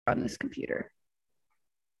on this computer.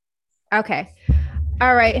 Okay.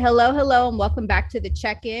 All right. Hello, and welcome back to the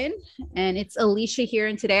check-in. And it's Alicia here.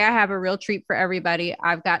 And today I have a real treat for everybody.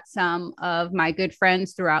 I've got some of my good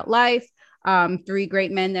friends throughout life, three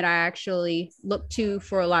great men that I actually look to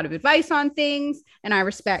for a lot of advice on things and I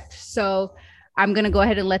respect. So I'm going to go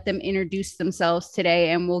ahead and let them introduce themselves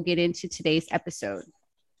today, and we'll get into today's episode.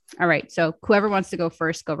 All right. So whoever wants to go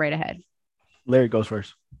first, go right ahead. Larry goes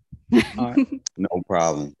first. All right. No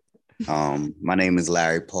problem. My name is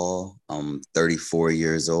Larry Paul. I'm 34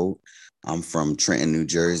 years old. I'm from Trenton, New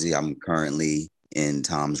Jersey. I'm currently in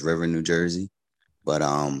Toms River, New Jersey. But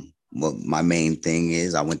what my main thing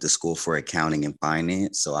is, I went to school for accounting and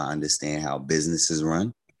finance, so I understand how businesses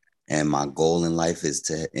run. And my goal in life is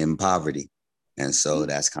to end poverty. And so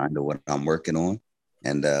that's kind of what I'm working on.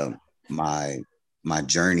 And my my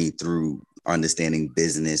journey through understanding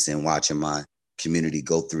business and watching my community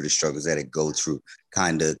go through the struggles that it goes through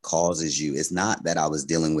kind of causes you. It's not that I was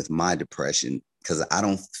dealing with my depression, because I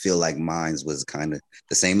don't feel like mine was kind of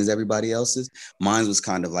the same as everybody else's. Mine was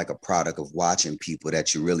kind of like a product of watching people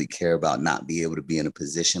that you really care about not be able to be in a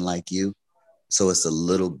position like you. So it's a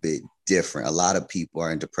little bit different. A lot of people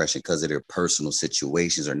are in depression because of their personal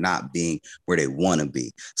situations or not being where they want to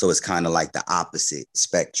be. So it's kind of like the opposite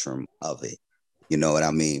spectrum of it. You know what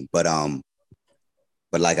I mean? But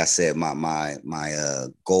like I said, my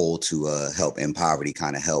goal to help end poverty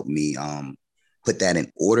kind of helped me put that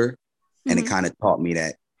in order. And it kind of taught me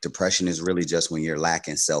that depression is really just when you're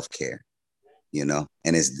lacking self-care, you know,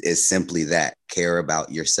 and it's simply that: care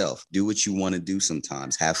about yourself, do what you want to do,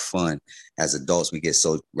 sometimes have fun. As adults, we get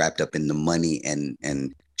so wrapped up in the money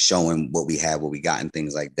and showing what we have, what we got, and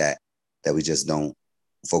things like that, that we just don't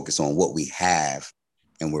focus on what we have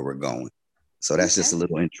and where we're going. So that's just a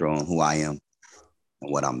little intro on who I am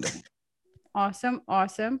and what I'm doing. Awesome.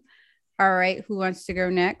 All right. Who wants to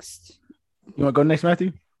go next? You want to go next,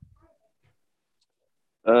 Matthew?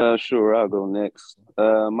 Sure, I'll go next.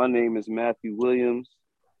 My name is Matthew Williams.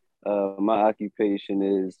 My occupation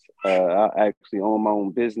is I actually own my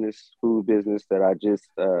own business, food business that I just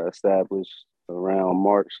established around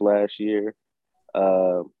March last year.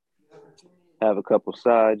 Uh, have a couple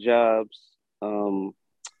side jobs.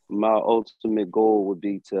 My ultimate goal would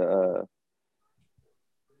be to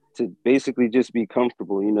basically just be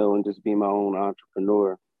comfortable, you know, and just be my own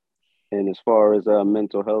entrepreneur. And as far as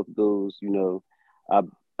mental health goes, you know, I've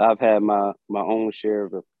I've had my own share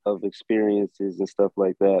of experiences and stuff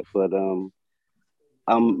like that. But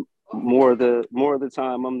I'm more of the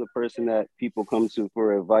time I'm the person that people come to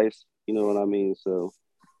for advice. You know what I mean? So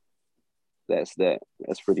that's that.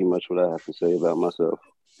 That's pretty much what I have to say about myself.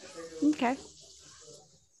 Okay.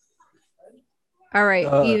 All right.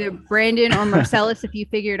 Uh, Either Brandon or Marcellus, if you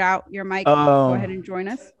figured out your mic, go ahead um, and join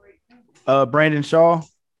us. Brandon Shaw,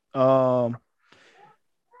 um,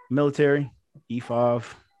 military, E5,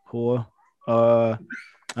 Corps.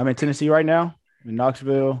 I'm in Tennessee right now, in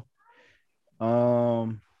Knoxville.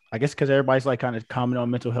 I guess because everybody's like kind of commenting on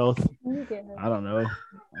mental health. I don't know.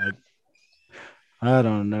 Like, I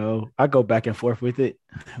don't know. I go back and forth with it,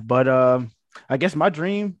 but I guess my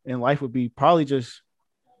dream in life would be probably just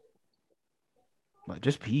like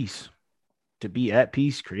just peace, to be at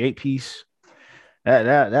peace, create peace.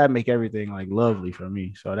 That make everything like lovely for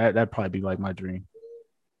me. So that'd probably be like my dream.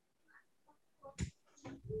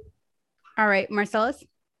 All right, Marcellus.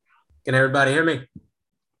 Can everybody hear me?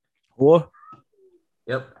 Or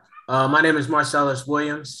Yep. My name is Marcellus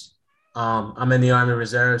Williams. I'm in the Army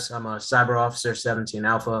Reserves. I'm a cyber officer, 17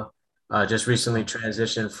 Alpha. Just recently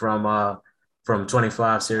transitioned from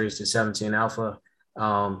 25 series to 17 Alpha.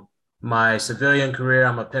 My civilian career,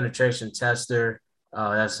 I'm a penetration tester.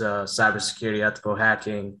 That's cybersecurity, ethical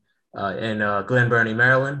hacking in Glen Burnie,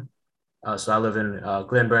 Maryland. So I live in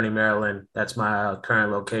Glen Burnie, Maryland. That's my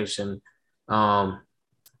current location. Um,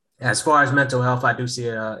 as far as mental health, I do see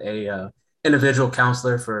a individual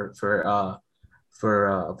counselor for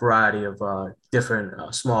a variety of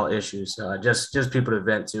different small issues, just people to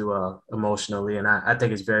vent to emotionally, and I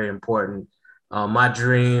think it's very important. My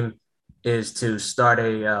dream is to start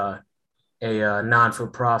a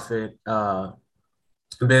non-for-profit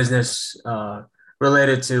business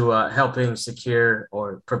related to helping secure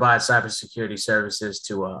or provide cybersecurity services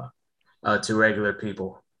to regular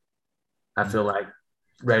people. I feel like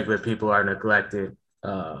regular people are neglected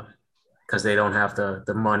because they don't have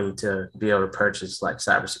the money to be able to purchase like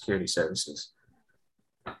cybersecurity services.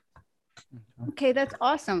 Okay, that's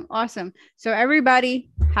awesome. Awesome. So everybody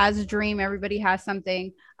has a dream, everybody has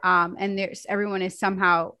something, and there's everyone is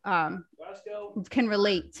somehow can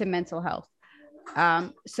relate to mental health.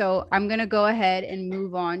 So I'm gonna go ahead and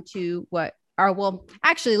move on to what well,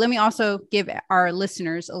 actually, let me also give our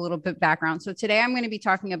listeners a little bit background. So today I'm going to be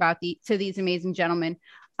talking about to these amazing gentlemen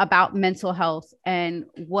about mental health and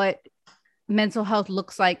what mental health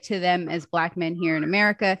looks like to them as Black men here in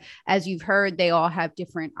America. As you've heard, they all have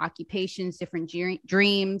different occupations, different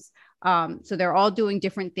dreams. So they're all doing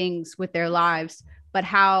different things with their lives, but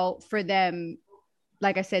how for them,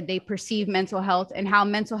 like I said, they perceive mental health and how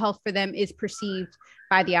mental health for them is perceived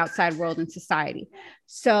by the outside world and society.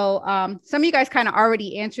 So some of you guys kind of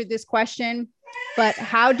already answered this question, but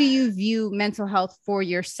how do you view mental health for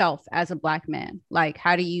yourself as a Black man? Like,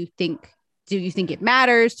 how do you think it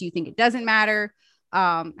matters? Do you think it doesn't matter?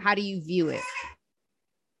 How do you view it?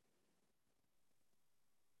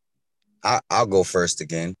 I'll go first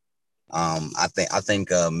again. I think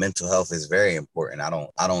mental health is very important.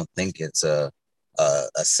 I don't think it's a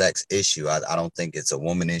sex issue. I don't think it's a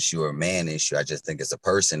woman issue or a man issue. I just think it's a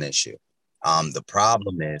person issue. The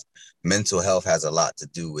problem is mental health has a lot to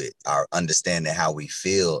do with our understanding how we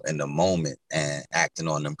feel in the moment and acting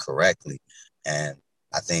on them correctly. And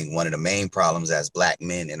I think one of the main problems as Black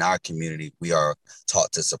men in our community, we are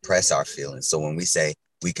taught to suppress our feelings. So when we say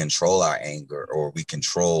we control our anger or we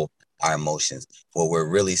control our emotions, what we're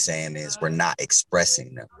really saying is we're not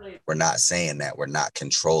expressing them. We're not saying that. We're not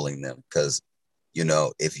controlling them, because you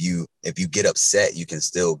know, if you get upset, you can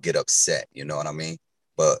still get upset. You know what I mean?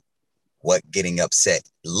 But what getting upset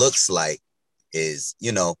looks like is,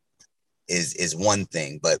 you know, is one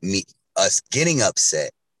thing, but us getting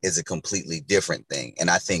upset is a completely different thing. And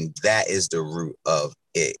I think that is the root of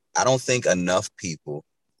it. I don't think enough people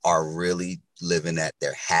are really living at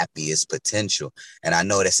their happiest potential. And I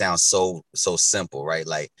know that sounds so simple, right?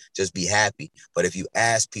 Like, just be happy. But if you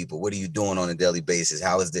ask people, what are you doing on a daily basis?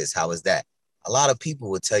 How is this? How is that? A lot of people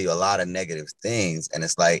will tell you a lot of negative things. And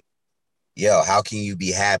it's like, yo, how can you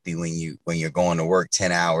be happy when you're going to work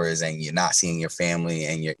 10 hours and you're not seeing your family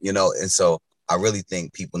and and so I really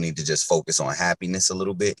think people need to just focus on happiness a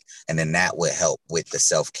little bit, and then that would help with the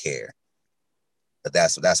self-care. But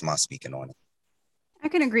that's my speaking on it. I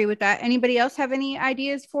can agree with that. Anybody else have any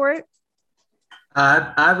ideas for it?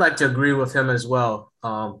 I'd like to agree with him as well.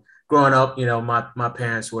 Growing up, you know, my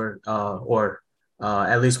parents were,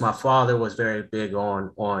 at least my father was very big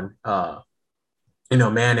on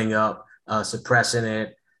manning up, suppressing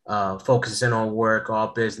it, focusing on work, all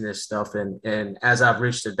business stuff. And as I've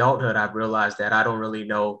reached adulthood, I've realized that I don't really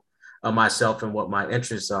know myself and what my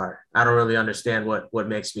interests are. I don't really understand what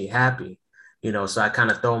makes me happy, you know, so I kind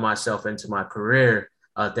of throw myself into my career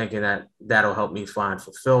thinking that that'll help me find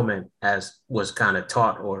fulfillment, as was kind of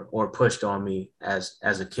taught or pushed on me as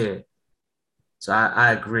a kid. So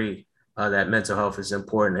I agree that mental health is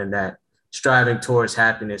important, and that striving towards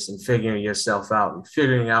happiness and figuring yourself out and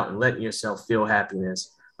figuring out and letting yourself feel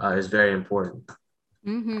happiness is very important.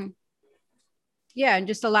 Mm-hmm. Yeah, and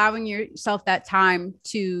just allowing yourself that time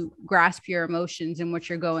to grasp your emotions and what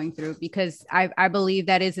you're going through, because I believe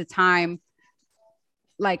that is a time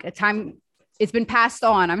it's been passed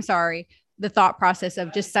on. I'm sorry. The thought process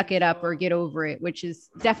of just suck it up or get over it, which is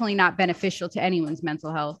definitely not beneficial to anyone's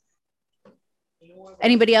mental health.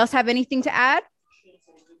 Anybody else have anything to add?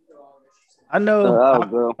 I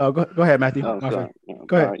know. Go ahead, Matthew. Oh, sorry.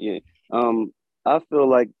 Go ahead. Yeah. I feel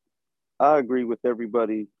like I agree with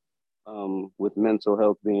everybody with mental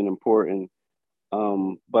health being important.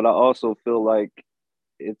 But I also feel like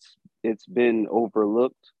it's been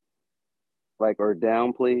overlooked, or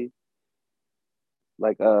downplayed.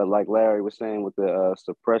 Like Larry was saying with the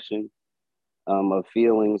suppression of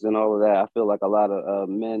feelings and all of that. I feel like a lot of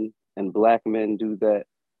men and Black men do that.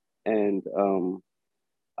 And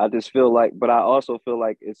I just feel like, but I also feel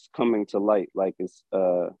like it's coming to light. Like it's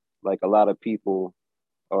like a lot of people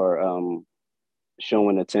are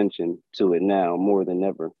showing attention to it now more than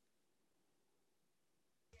ever.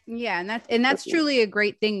 Yeah, and that's truly a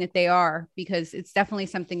great thing that they are, because it's definitely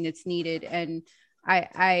something that's needed. And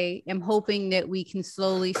I am hoping that we can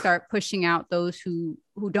slowly start pushing out those who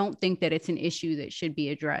don't think that it's an issue that should be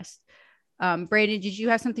addressed. Brandon, did you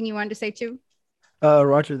have something you wanted to say too?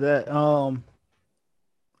 Roger that.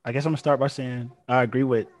 I guess I'm gonna start by saying I agree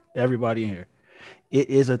with everybody in here. It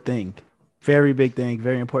is a thing, very big thing,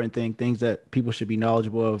 very important thing, things that people should be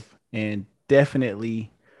knowledgeable of, and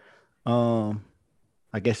definitely,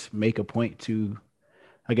 I guess make a point to,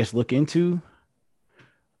 look into.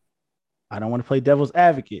 I don't want to play devil's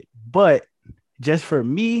advocate, but just for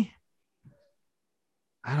me,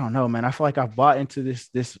 I don't know, man. I feel like I've bought into this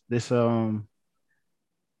the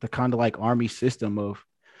kind of like army system of,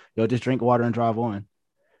 just drink water and drive on.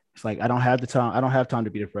 It's like I don't have the time. I don't have time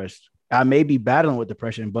to be depressed. I may be battling with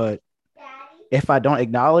depression, but if I don't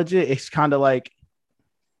acknowledge it, it's kind of like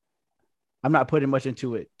I'm not putting much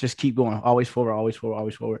into it. Just keep going. Always forward, always forward,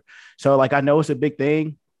 always forward. So like, I know it's a big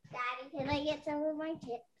thing. Daddy, can I get some of my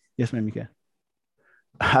chips? Yes, ma'am, you can.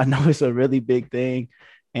 I know it's a really big thing,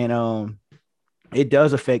 and it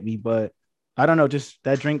does affect me, but I don't know. Just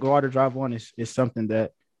that drink water, drive on is something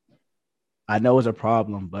that I know is a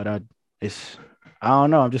problem, but I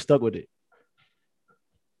don't know. I'm just stuck with it.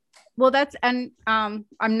 Well, I'm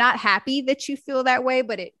not happy that you feel that way,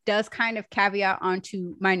 but it does kind of caveat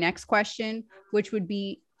onto my next question, which would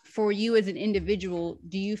be, for you as an individual,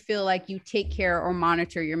 do you feel like you take care or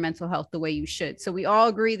monitor your mental health the way you should? So we all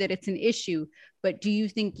agree that it's an issue, but do you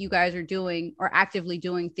think you guys are doing or actively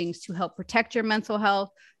doing things to help protect your mental health,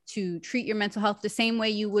 to treat your mental health the same way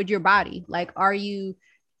you would your body? Like, are you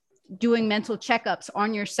doing mental checkups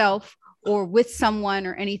on yourself or with someone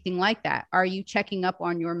or anything like that? Are you checking up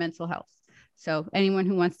on your mental health? So anyone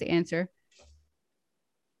who wants to answer.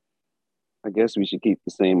 I guess we should keep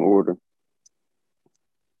the same order.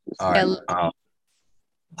 All right. All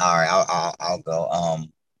right. I'll go.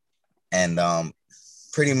 And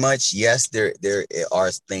pretty much, yes, there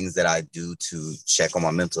are things that I do to check on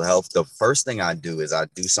my mental health. The first thing I do is I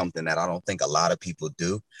do something that I don't think a lot of people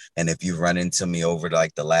do. And if you run into me over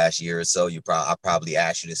like the last year or so, I probably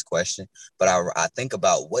asked you this question, but I think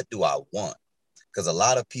about, what do I want? Because a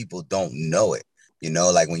lot of people don't know it. You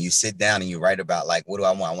know, like when you sit down and you write about like, what do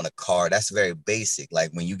I want? I want a car. That's very basic.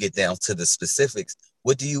 Like when you get down to the specifics,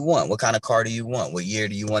 what do you want? What kind of car do you want? What year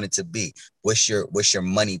do you want it to be? What's your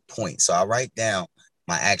money point? So I write down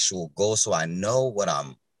my actual goal so I know what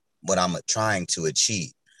I'm trying to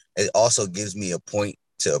achieve. It also gives me a point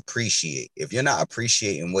to appreciate. If you're not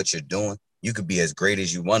appreciating what you're doing, you could be as great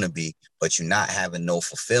as you want to be, but you're not having no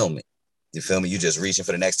fulfillment. You feel me? You're just reaching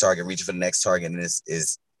for the next target, and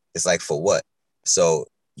it's like, for what? So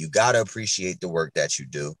you got to appreciate the work that you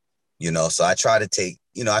do, you know? So I try to take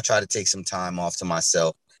some time off to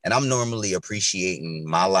myself, and I'm normally appreciating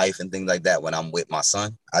my life and things like that when I'm with my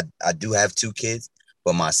son. I do have 2 kids,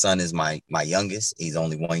 but my son is my youngest. He's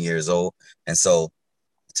only 1 year old. And so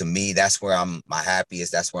to me, that's where I'm my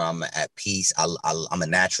happiest. That's where I'm at peace. I'm a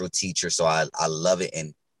natural teacher, so I love it.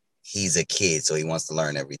 And he's a kid, so he wants to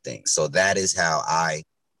learn everything. So that is how I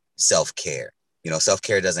self-care. You know,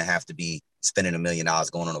 self-care doesn't have to be spending $1 million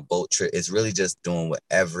going on a boat trip. It's really just doing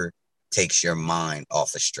whatever takes your mind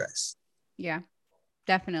off of stress. Yeah,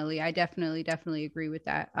 definitely. I definitely agree with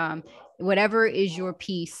that. Whatever is your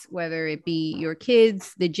peace, whether it be your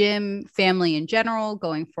kids, the gym, family in general,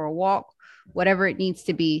 going for a walk, whatever it needs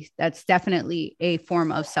to be, that's definitely a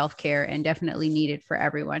form of self-care and definitely needed for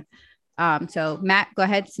everyone. So Matt, go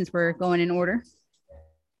ahead, since we're going in order.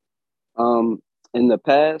 In the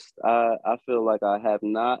past, I feel like I have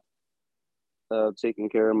not taken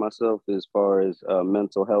care of myself as far as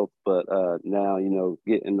mental health, but now, you know,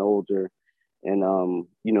 getting older and,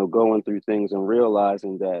 you know, going through things and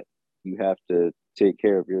realizing that you have to take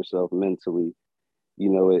care of yourself mentally, you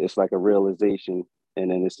know, it's like a realization, and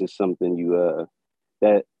then it's just something you,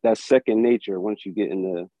 that's second nature once you get in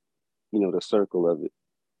the, you know, the circle of it.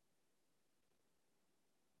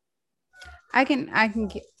 I can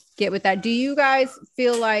get with that. Do you guys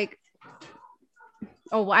feel like,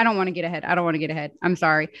 oh, I don't want to get ahead. I'm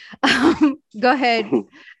sorry. Go ahead.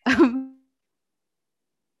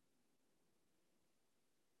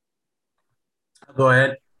 Go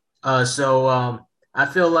ahead. So I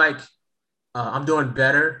feel like I'm doing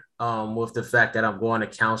better with the fact that I'm going to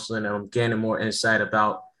counseling and I'm gaining more insight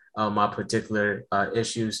about my particular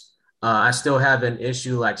issues. I still have an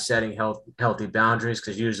issue like setting healthy boundaries,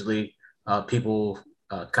 because usually people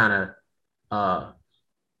kind of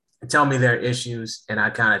tell me their issues and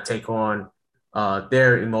I kind of take on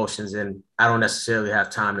their emotions, and I don't necessarily have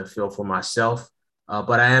time to feel for myself.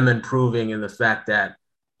 But I am improving in the fact that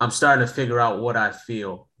I'm starting to figure out what I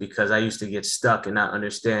feel, because I used to get stuck and not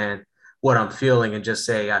understand what I'm feeling and just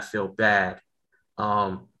say I feel bad.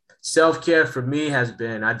 Self-care for me has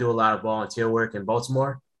been, I do a lot of volunteer work in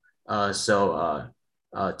Baltimore. Seeing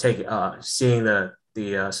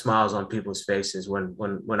the smiles on people's faces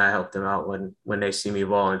when I help them out, when they see me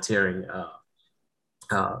volunteering,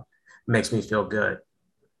 makes me feel good.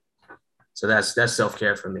 So that's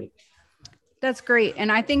self-care for me. That's great.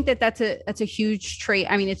 And I think that's a huge trait.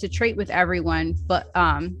 I mean, it's a trait with everyone, but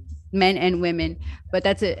men and women, but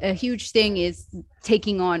that's a huge thing, is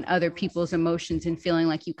taking on other people's emotions and feeling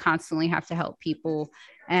like you constantly have to help people,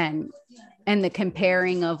 and the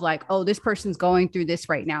comparing of like, oh, this person's going through this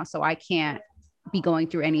right now, so I can't be going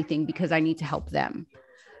through anything because I need to help them.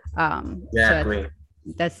 Exactly.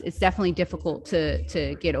 So it's definitely difficult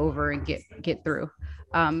to get over and get through.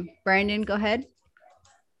 Brandon, go ahead.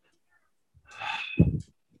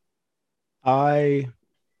 I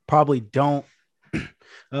probably don't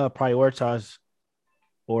prioritize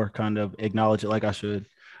or kind of acknowledge it like I should.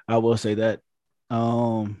 I will say that.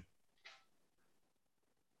 Um,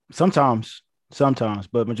 sometimes,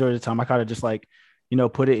 but majority of the time, I kind of just like,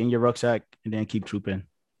 put it in your rucksack and then keep trooping.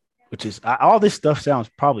 Which is all this stuff sounds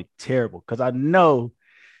probably terrible because I know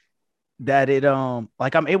that it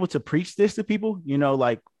like I'm able to preach this to people,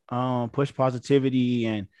 like push positivity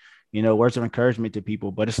and words of encouragement to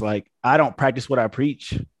people, but it's like I don't practice what I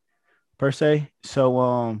preach per se.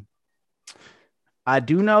 So I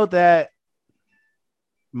do know that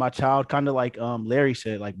my child, kind of like Larry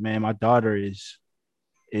said, like, man, my daughter is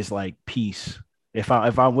like peace. If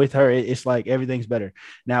I'm with her, it's like everything's better.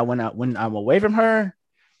 Now when I'm away from her,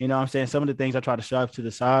 what I'm saying, some of the things I try to shove to the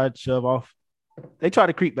side, shove off, they try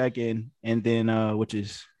to creep back in, and then which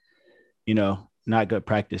is not good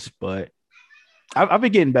practice. But I've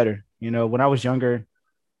been getting better. When I was younger,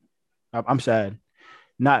 I'm sad,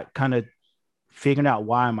 not kind of figuring out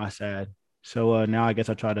why am I sad. So now I guess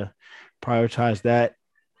I try to prioritize that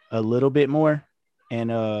a little bit more, and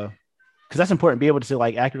because that's important, be able to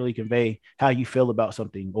like accurately convey how you feel about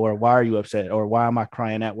something, or why are you upset, or why am I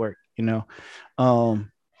crying at work.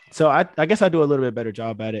 So I guess I do a little bit better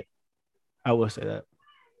job at it. I will say that.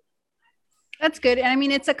 That's good. And I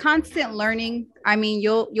mean, it's a constant learning. I mean,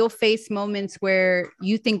 you'll face moments where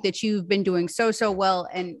you think that you've been doing so well,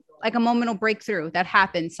 and like a moment will break through. That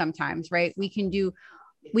happens sometimes, right? We can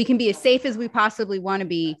be as safe as we possibly want to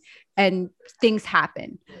be, and things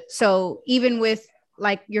happen. So even with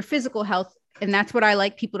like your physical health, and that's what I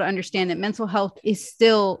like people to understand, that mental health is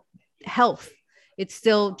still health. It's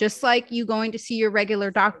still just like you going to see your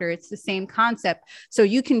regular doctor. It's the same concept. So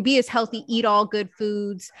you can be as healthy, eat all good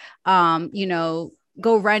foods, go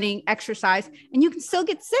running, exercise, and you can still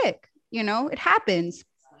get sick. It happens.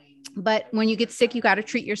 But when you get sick, you got to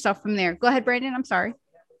treat yourself from there. Go ahead, Brandon. I'm sorry.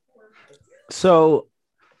 So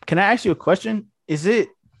can I ask you a question? Is it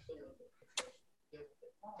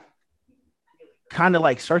kind of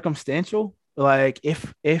like circumstantial? Like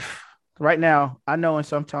if right now, I know in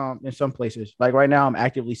some places, like right now, I'm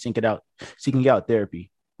actively seeking out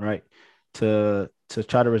therapy, right, to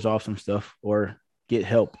try to resolve some stuff or get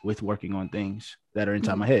help with working on things that are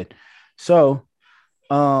inside my head. So,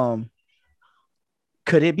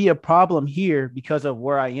 could it be a problem here because of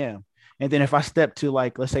where I am? And then if I step to,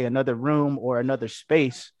 like, let's say another room or another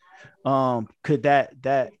space, could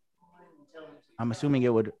that I'm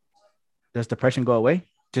assuming does depression go away?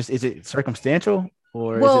 Just, is it circumstantial,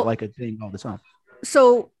 or is it like a thing all the time?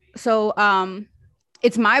 So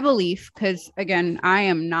it's my belief, because again, I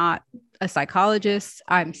am not a psychologist.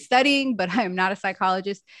 I'm studying, but I am not a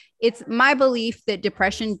psychologist. It's my belief that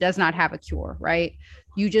depression does not have a cure, right?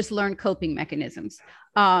 You just learn coping mechanisms.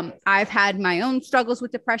 I've had my own struggles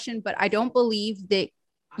with depression, but I don't believe that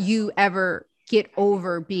you ever get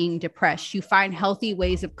over being depressed. You find healthy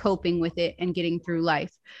ways of coping with it and getting through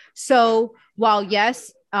life. So while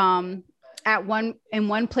yes, in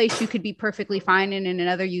one place you could be perfectly fine, and in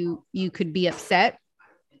another you could be upset.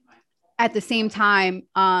 At the same time,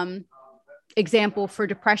 example for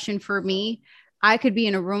depression for me, I could be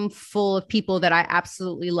in a room full of people that I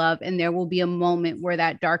absolutely love, and there will be a moment where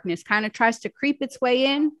that darkness kind of tries to creep its way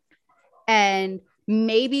in, and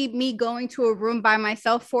maybe me going to a room by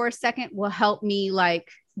myself for a second will help me like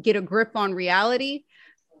get a grip on reality.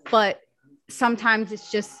 But sometimes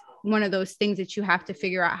it's just one of those things that you have to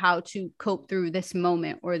figure out how to cope through this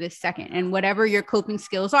moment or this second. And whatever your coping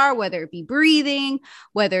skills are, whether it be breathing,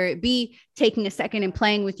 whether it be taking a second and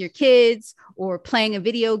playing with your kids, or playing a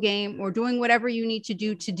video game, or doing whatever you need to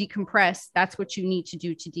do to decompress, that's what you need to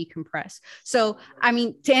do to decompress. So, I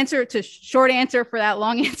mean, short answer for that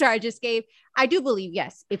long answer I just gave, I do believe,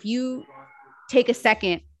 yes, if you take a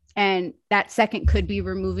second, and that second could be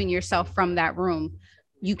removing yourself from that room,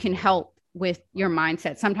 you can help with your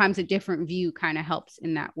mindset. Sometimes a different view kind of helps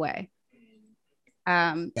in that way.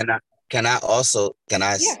 Can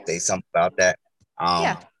I say something about that?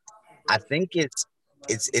 I think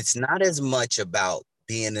it's not as much about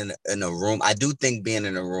being in a room. I do think being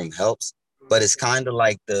in a room helps, but it's kind of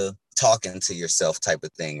like the talking to yourself type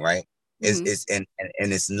of thing, right? Mm-hmm.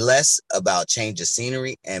 It's less about change of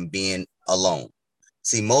scenery and being alone.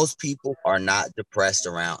 See, most people are not depressed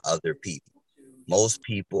around other people. Most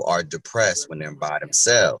people are depressed when they're by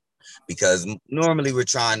themselves, because normally we're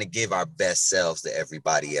trying to give our best selves to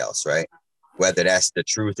everybody else, right? Whether that's the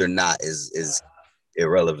truth or not is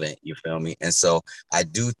irrelevant, you feel me? And so I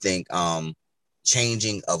do think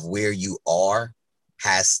changing of where you are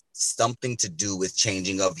has something to do with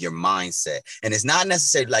changing of your mindset. And it's not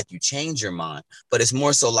necessarily like you change your mind, but it's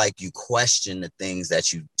more so like you question the things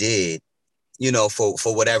that you did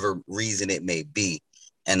for whatever reason it may be.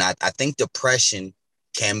 And I think depression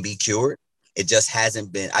can be cured. It just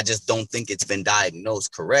hasn't been, I just don't think it's been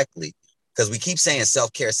diagnosed correctly, because we keep saying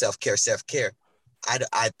self-care, self-care, self-care.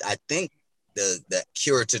 I think the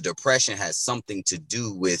cure to depression has something to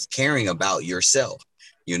do with caring about yourself,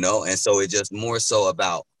 and so it's just more so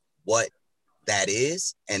about what that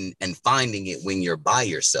is and finding it when you're by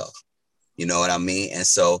yourself. You know what I mean? And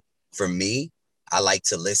so for me, I like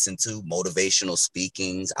to listen to motivational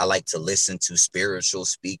speakings. I like to listen to spiritual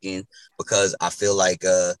speaking, because I feel like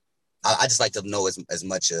I just like to know as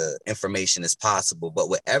much information as possible. But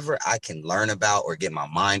whatever I can learn about or get my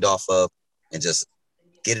mind off of and just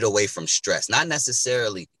get it away from stress, not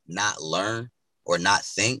necessarily not learn or not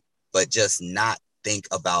think, but just not think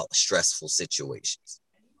about stressful situations.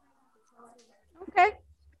 Okay.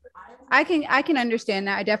 I can understand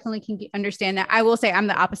that. I definitely can understand that. I will say I'm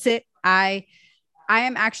the opposite. I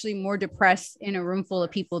am actually more depressed in a room full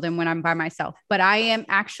of people than when I'm by myself. But I am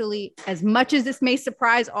actually, as much as this may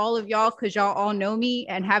surprise all of y'all, because y'all all know me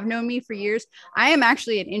and have known me for years, I am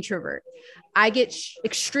actually an introvert. I get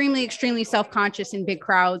extremely, extremely self-conscious in big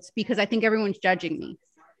crowds because I think everyone's judging me.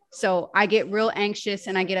 So I get real anxious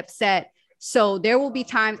and I get upset. So there will be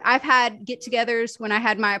times I've had get-togethers when I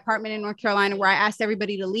had my apartment in North Carolina where I asked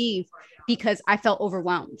everybody to leave because I felt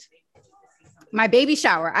overwhelmed. My baby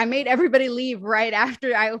shower, I made everybody leave right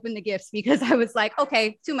after I opened the gifts because I was like,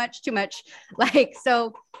 okay, too much. Like,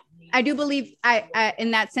 so I do believe I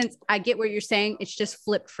in that sense, I get what you're saying. It's just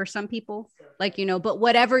flipped for some people, like, but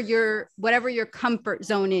whatever your comfort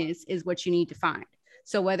zone is what you need to find.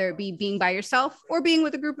 So whether it be being by yourself or being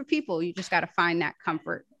with a group of people, you just got to find that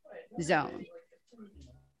comfort zone.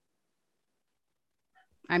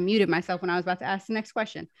 I muted myself when I was about to ask the next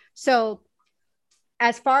question. So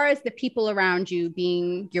as far as the people around you,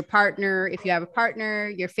 being your partner, if you have a partner,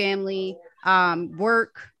 your family,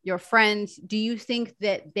 work, your friends, do you think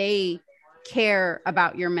that they care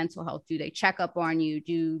about your mental health? Do they check up on you?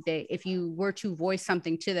 If you were to voice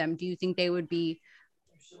something to them, do you think they would be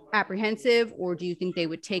apprehensive, or do you think they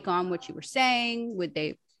would take on what you were saying?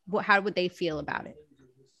 How would they feel about it?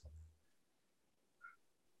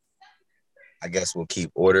 I guess we'll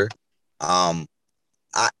keep order. I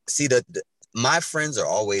see my friends are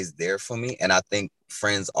always there for me, and I think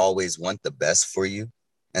friends always want the best for you.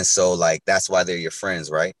 And so like, that's why they're your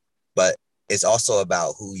friends, right? But it's also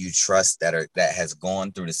about who you trust that has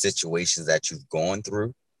gone through the situations that you've gone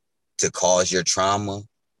through to cause your trauma,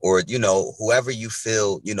 or, whoever you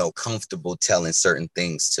feel, comfortable telling certain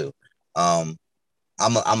things to. I'm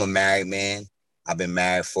a married man. I've been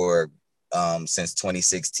married for since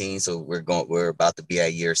 2016. So we're about to be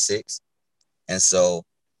at year 6. And so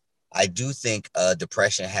I do think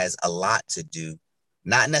depression has a lot to do,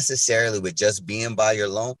 not necessarily with just being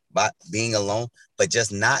being alone, but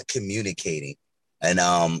just not communicating and,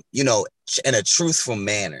 in a truthful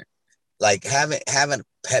manner. Like having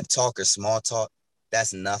pep talk or small talk,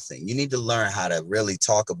 that's nothing. You need to learn how to really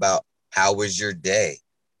talk about how was your day.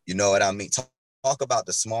 You know what I mean? Talk about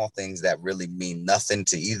the small things that really mean nothing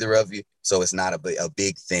to either of you. So it's not a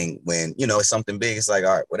big thing when, it's something big. It's like,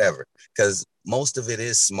 all right, whatever. Because most of it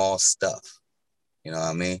is small stuff. You know what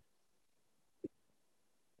I mean?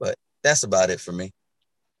 But that's about it for me.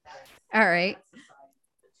 All right.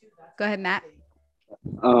 Go ahead, Matt.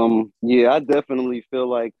 Yeah, I definitely feel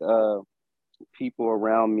like people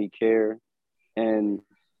around me care. And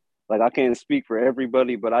like, I can't speak for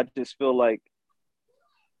everybody, but I just feel like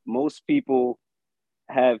most people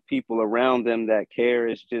have people around them that care.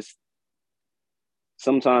 It's just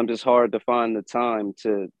sometimes it's hard to find the time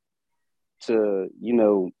to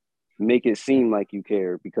make it seem like you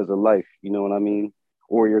care because of life, you know what I mean?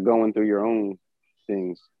 Or you're going through your own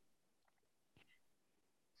things.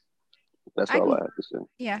 That's all I have to say.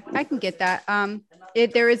 Yeah, I can get that.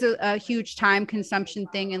 There is a huge time consumption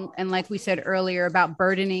thing. And like we said earlier about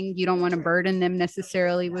burdening, you don't want to burden them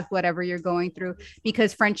necessarily with whatever you're going through,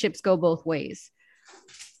 because friendships go both ways.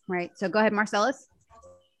 Right. So go ahead, Marcellus.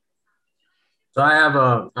 So I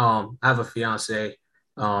have a fiance.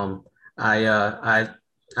 I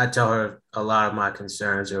tell her a lot of my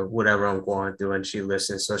concerns or whatever I'm going through, and she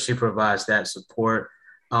listens. So she provides that support.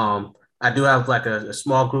 I do have like a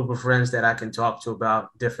small group of friends that I can talk to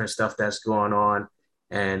about different stuff that's going on,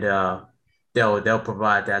 and they'll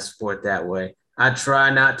provide that support that way. I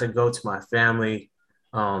try not to go to my family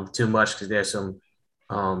too much because there's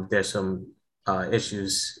some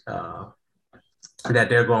issues that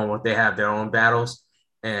they're going with. They have their own battles,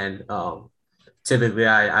 and typically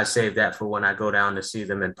I save that for when I go down to see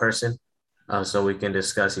them in person, so we can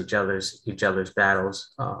discuss each other's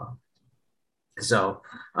battles. So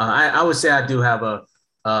I would say I do have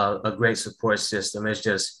a great support system. It's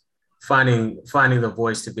just finding the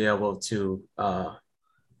voice to be able to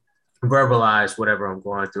verbalize whatever I'm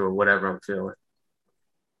going through or whatever I'm feeling.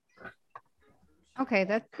 Okay,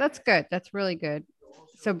 that's good. That's really good.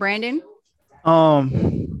 So Brandon? I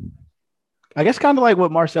guess kind of like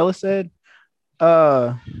what Marcellus said.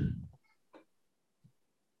 I'm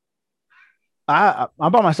by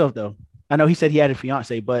myself though. I know he said he had a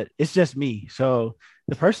fiance, but it's just me. So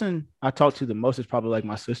the person I talk to the most is probably like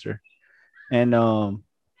my sister. And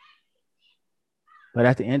but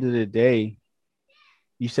at the end of the day,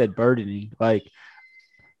 you said burdening. Like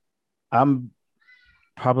I'm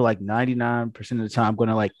probably like 99% of the time going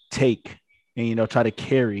to like take and try to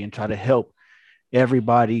carry and try to help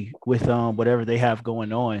everybody with whatever they have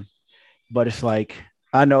going on. But it's like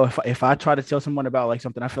I know if I try to tell someone about like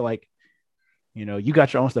something, I feel like you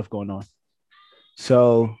got your own stuff going on.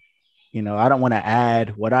 So I don't want to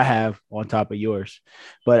add what I have on top of yours.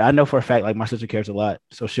 But I know for a fact like my sister cares a lot,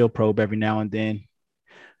 so she'll probe every now and then.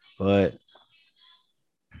 But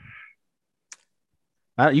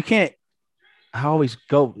you can't. I always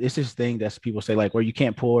go. It's this thing that people say like where you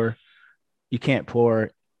can't pour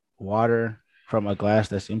water from a glass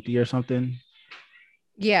that's empty or something.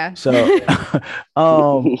 Yeah. So,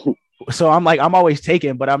 so I'm always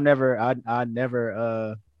taking, but I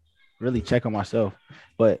never really check on myself.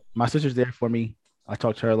 But my sister's there for me. I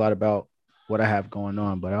talk to her a lot about what I have going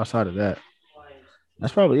on, but outside of that,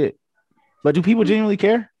 that's probably it. But do people genuinely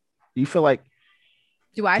care? Do you feel like?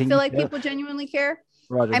 Do I feel like people genuinely care?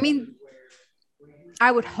 Roger. I mean,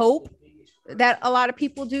 I would hope that a lot of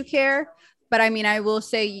people do care. But I mean, I will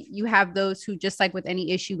say you have those who just like with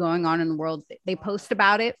any issue going on in the world, they post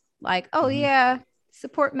about it like, oh, yeah,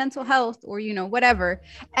 support mental health or, whatever.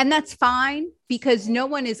 And that's fine because no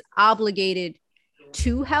one is obligated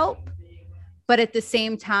to help. But at the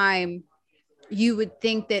same time, you would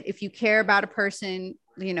think that if you care about a person,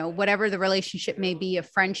 whatever the relationship may be, a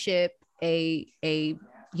friendship, a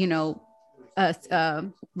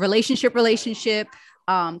relationship,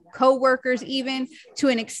 co-workers, even to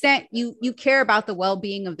an extent, you care about the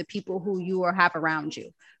well-being of the people who you or have around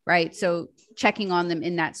you, right? So checking on them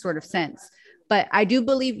in that sort of sense. But I do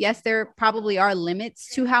believe, yes, there probably are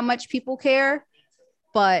limits to how much people care,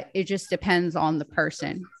 but it just depends on the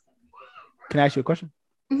person. Can I ask you a question?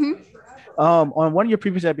 Mm-hmm. On one of your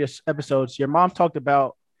previous episodes, your mom talked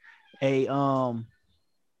about a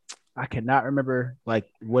I cannot remember like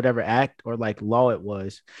whatever act or like law it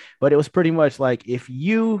was, but it was pretty much like if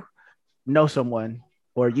you know someone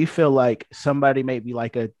or you feel like somebody may be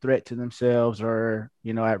like a threat to themselves or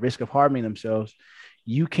at risk of harming themselves,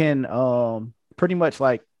 you can pretty much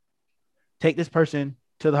like take this person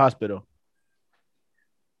to the hospital.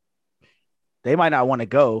 They might not want to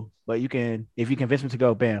go, but if you convince them to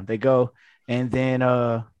go, bam, they go. And then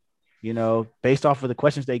based off of the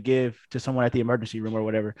questions they give to someone at the emergency room or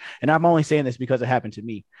whatever. And I'm only saying this because it happened to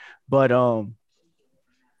me, but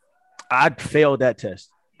I failed that test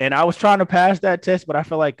and I was trying to pass that test, but I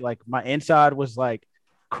feel like my inside was like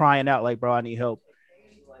crying out like, bro, I need help.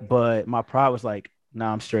 But my pride was like,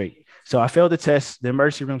 nah, I'm straight. So I failed the test. The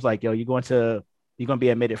emergency room's like, yo, you're going to be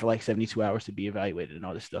admitted for like 72 hours to be evaluated and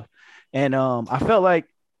all this stuff. And I felt like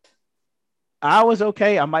I was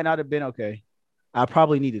okay. I might not have been okay. I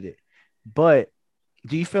probably needed it. But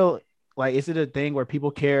do you feel like, is it a thing where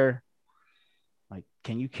people care? Like,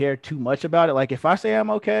 can you care too much about it? Like, if I say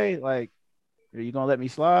I'm okay, like, are you going to let me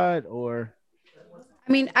slide or?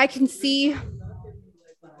 I mean, I can see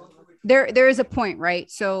there is a point, right?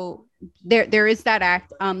 So there is that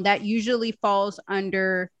act that usually falls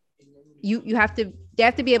under you have to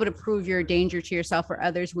be able to prove you're a danger to yourself or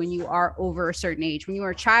others when you are over a certain age. When you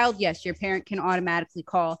are a child, yes, your parent can automatically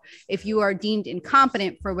call. If you are deemed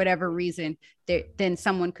incompetent for whatever reason, then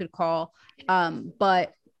someone could call.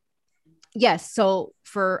 But yes, so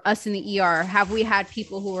for us in the ER, have we had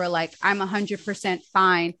people who are like, I'm 100%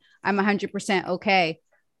 fine, I'm 100% okay,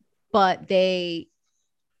 but I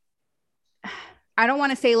don't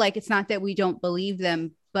want to say like it's not that we don't believe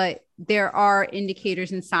them, but there are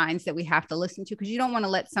indicators and signs that we have to listen to because you don't want to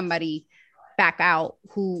let somebody back out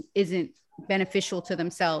who isn't beneficial to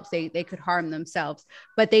themselves. They could harm themselves,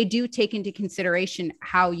 but they do take into consideration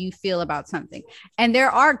how you feel about something. And there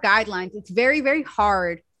are guidelines. It's very, very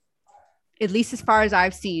hard, at least as far as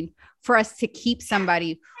I've seen, for us to keep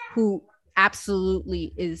somebody who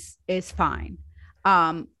absolutely is fine.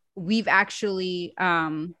 We've actually,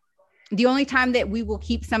 the only time that we will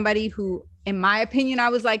keep somebody who, in my opinion, I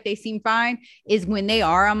was like, they seem fine, is when they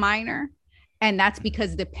are a minor. And that's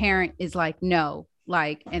because the parent is like, no,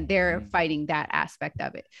 like, and they're fighting that aspect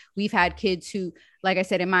of it. We've had kids who, like I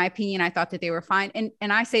said, in my opinion, I thought that they were fine.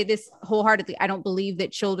 And I say this wholeheartedly. I don't believe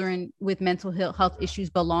that children with mental health issues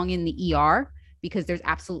belong in the ER, because there's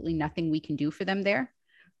absolutely nothing we can do for them there.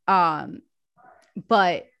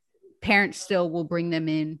 But parents still will bring them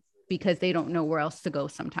in because they don't know where else to go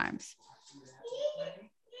sometimes.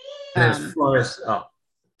 As far as,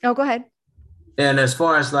 go ahead. And as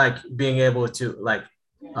far as like being able to like,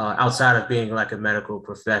 outside of being like a medical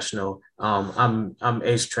professional, I'm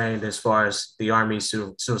ACE trained as far as the Army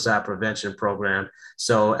suicide prevention program.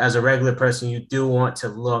 So as a regular person, you do want to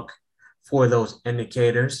look for those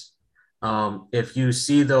indicators. If you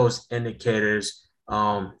see those indicators,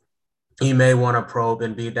 you may want to probe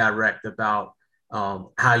and be direct about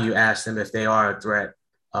how you ask them if they are a threat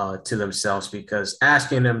to themselves, because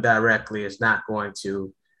asking them directly is not going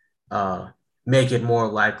to make it more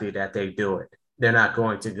likely that they do it. They're not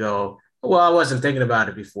going to go, well, I wasn't thinking about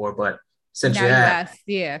it before, but since now you asked,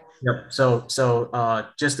 yeah. Yep. So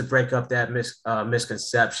just to break up that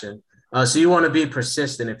misconception. So you want to be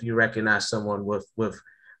persistent if you recognize someone with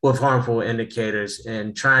harmful indicators,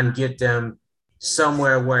 and try and get them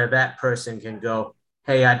somewhere where that person can go,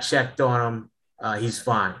 hey, I checked on him. He's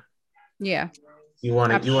fine. Yeah. You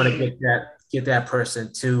want to get that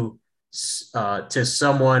person to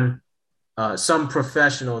someone, some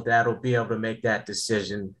professional that'll be able to make that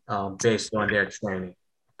decision based on their training.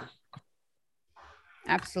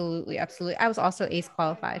 Absolutely. I was also ACE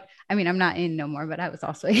qualified. I mean, I'm not in no more, but I was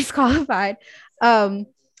also ACE qualified.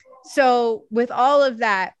 So with all of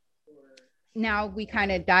that, now we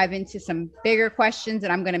kind of dive into some bigger questions,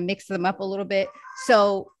 and I'm going to mix them up a little bit.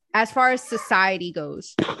 So as far as society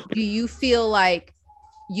goes, do you feel like,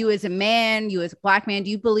 you as a man, you as a Black man, do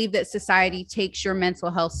you believe that society takes your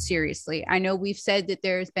mental health seriously? I know we've said that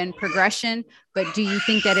there's been progression, but do you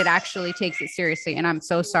think that it actually takes it seriously? And I'm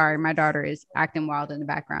so sorry, my daughter is acting wild in the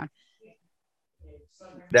background.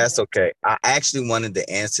 That's okay. I actually wanted to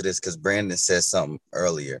answer this because Brandon said something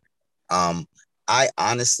earlier. I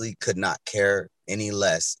honestly could not care any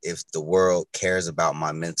less if the world cares about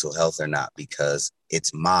my mental health or not, because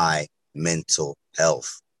it's my mental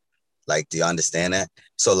health. Like, do you understand that?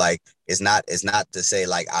 So like, it's not to say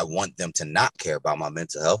like I want them to not care about my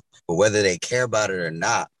mental health, but whether they care about it or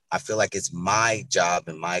not, I feel like it's my job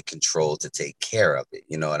and my control to take care of it.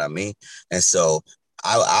 You know what I mean? And so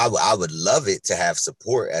I would love it to have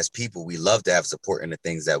support. As people, we love to have support in the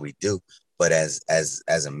things that we do. But as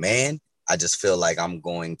a man, I just feel like I'm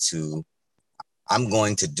going to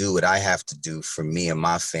do what I have to do for me and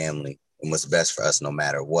my family and what's best for us no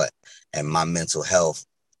matter what. And my mental health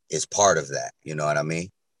is part of that. You know what I mean?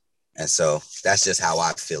 And so that's just how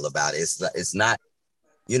I feel about it. It's not,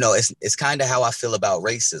 you know, it's kind of how I feel about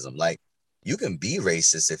racism. Like, you can be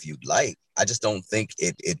racist if you'd like. I just don't think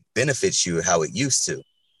it benefits you how it used to.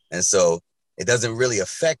 And so it doesn't really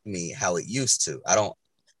affect me how it used to. I don't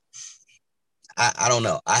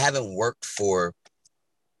know. I haven't worked for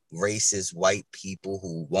racist white people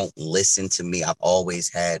who won't listen to me. I've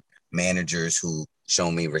always had managers who show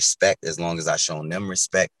me respect as long as I shown them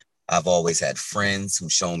respect. I've always had friends who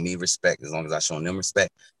show me respect as long as I shown them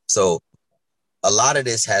respect. So a lot of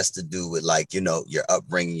this has to do with, like, you know, your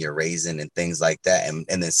upbringing, your raising and things like that. And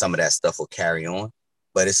then some of that stuff will carry on.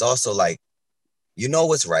 But it's also like, you know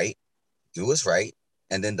what's right, do what's right,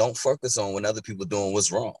 and then don't focus on when other people doing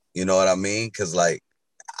what's wrong. You know what I mean? Because like,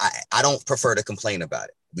 I don't prefer to complain about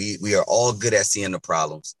it. We are all good at seeing the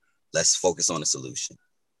problems. Let's focus on the solution.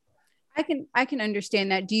 I can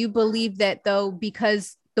understand that. Do you believe that though,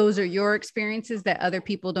 because those are your experiences, that other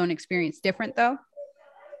people don't experience different though?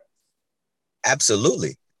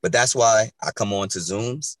 Absolutely. But that's why I come on to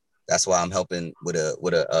Zooms. That's why I'm helping with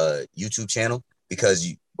a YouTube channel, because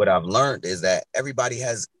what I've learned is that everybody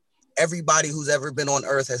who's ever been on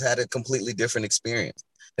earth has had a completely different experience.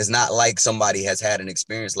 It's not like somebody has had an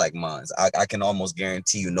experience like mine. I can almost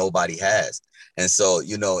guarantee you nobody has. And so,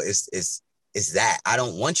 you know, it's that I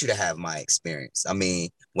don't want you to have my experience. I mean,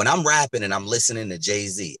 when I'm rapping and I'm listening to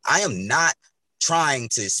Jay-Z, I am not trying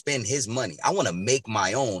to spend his money. I want to make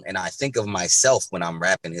my own. And I think of myself when I'm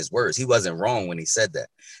rapping his words. He wasn't wrong when he said that.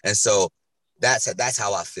 And so that's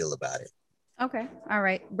how I feel about it. Okay. All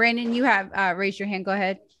right. Brandon, you have raised your hand. Go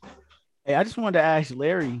ahead. Hey, I just wanted to ask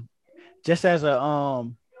Larry, just as a,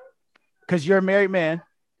 because you're a married man,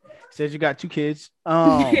 says you got 2 kids. You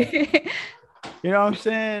know what I'm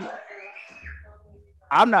saying?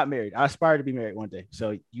 I'm not married. I aspire to be married one day.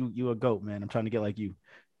 So you a goat, man. I'm trying to get like you.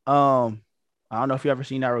 I don't know if you ever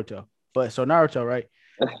seen Naruto, but so Naruto, right?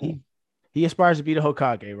 He aspires to be the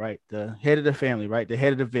Hokage, right? The head of the family, right? The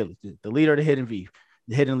head of the village, the leader of the hidden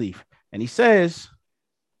leaf. And he says,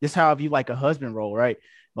 this is how I view like a husband role, right?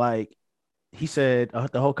 Like he said,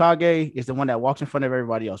 the Hokage is the one that walks in front of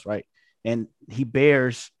everybody else, right? And he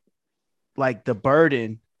bears like the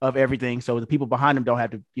burden of everything, so the people behind him don't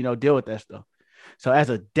have to, deal with that stuff. So as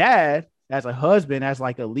a dad, as a husband, as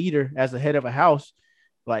like a leader, as the head of a house,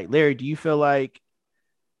 like Larry, do you feel like,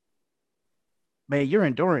 man, you're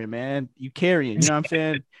enduring, man, you carrying, you know what I'm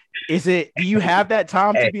saying? Do you have that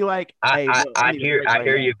time to be like, hey, look, I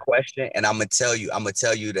hear your question, and I'm gonna tell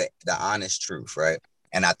you the honest truth, right?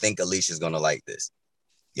 And I think Alicia's gonna like this.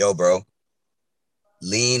 Yo, bro,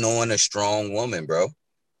 lean on a strong woman, bro.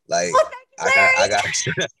 Like I got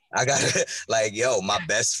like, yo, my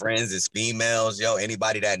best friends is females. Yo,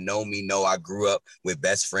 anybody that know me know I grew up with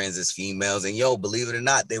best friends as females. And yo, believe it or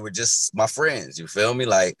not, they were just my friends. You feel me?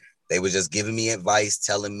 Like they were just giving me advice,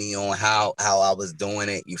 telling me on how I was doing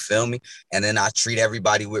it. You feel me? And then I treat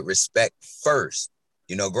everybody with respect first.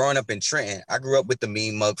 Growing up in Trenton, I grew up with the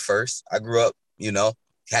mean mug first. I grew up,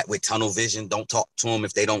 with tunnel vision. Don't talk to them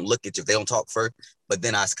if they don't look at you, if they don't talk first. But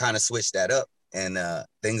then I kind of switched that up. And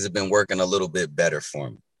things have been working a little bit better for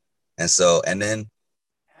me. And then,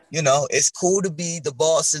 it's cool to be the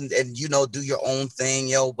boss and do your own thing,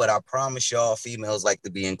 yo. But I promise y'all, females like to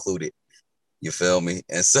be included. You feel me?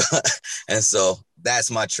 And so that's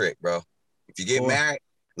my trick, bro. If you get married,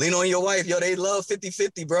 lean on your wife, yo. They love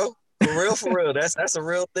 50-50, bro. For real. That's a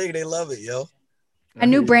real thing. They love it, yo. I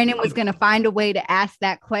knew Brandon was going to find a way to ask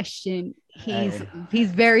that question. He's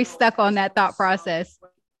very stuck on that thought process.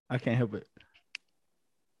 I can't help it.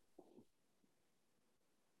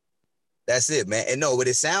 That's it, man. And no, what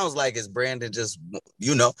it sounds like is Brandon just,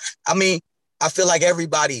 I feel like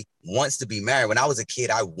everybody wants to be married. When I was a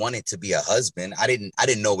kid, I wanted to be a husband. I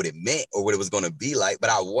didn't know what it meant or what it was going to be like, but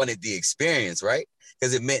I wanted the experience, right?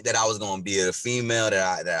 Because it meant that I was going to be a female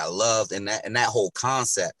that I loved, and that whole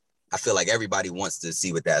concept. I feel like everybody wants to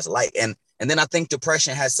see what that's like. And then I think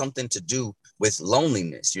depression has something to do with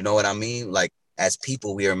loneliness. You know what I mean? Like as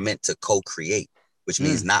people, we are meant to co-create, which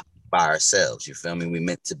means not by ourselves. You feel me? We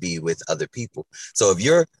meant to be with other people. So if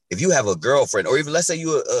you have a girlfriend, or even let's say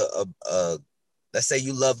let's say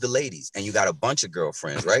you love the ladies and you got a bunch of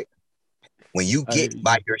girlfriends, right? When you get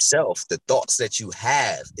by yourself, the thoughts that you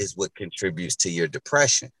have is what contributes to your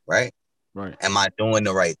depression, right? Right. Am I doing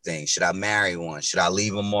the right thing? Should I marry one? Should I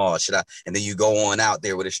leave them all? And then you go on out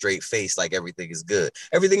there with a straight face like everything is good.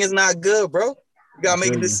 Everything is not good, bro. You gotta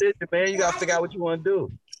make a decision, man. You gotta figure out what you want to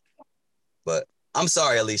do. But I'm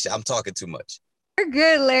sorry, Alicia. I'm talking too much. You're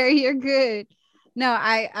good, Larry. You're good. No,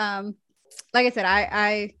 like I said,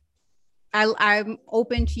 I'm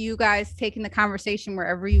open to you guys taking the conversation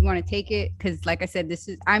wherever you want to take it. Cause like I said,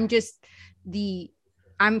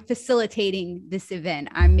 I'm facilitating this event.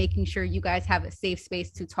 I'm making sure you guys have a safe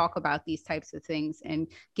space to talk about these types of things and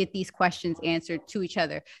get these questions answered to each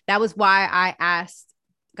other. That was why I asked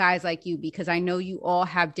guys like you, because I know you all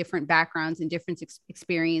have different backgrounds and different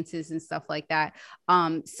experiences and stuff like that.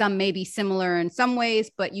 Some may be similar in some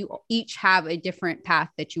ways, but you each have a different path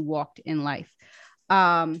that you walked in life.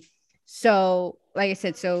 So like I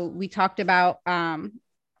said, so we talked about how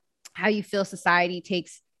you feel society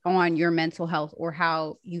takes on your mental health, or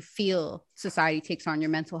how you feel society takes on your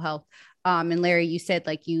mental health. And Larry, you said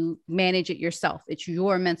like you manage it yourself. It's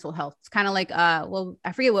your mental health. It's kind of like, well,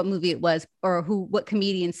 I forget what movie it was or what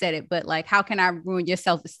comedian said it, but like, how can I ruin your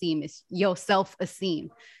self-esteem? It's your self-esteem.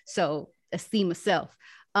 So esteem of self.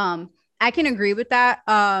 I can agree with that.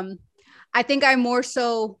 I think I more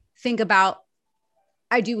so think about,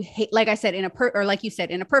 I do hate, like I said, like you said,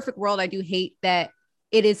 in a perfect world, I do hate that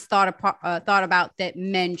it is thought about that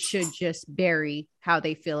men should just bury how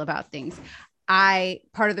they feel about things.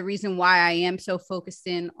 Part of the reason why I am so focused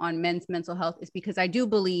in on men's mental health is because I do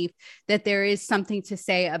believe that there is something to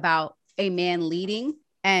say about a man leading.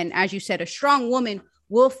 And as you said, a strong woman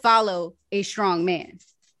will follow a strong man.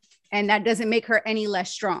 And that doesn't make her any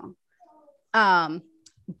less strong.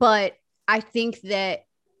 But I think that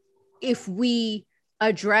if we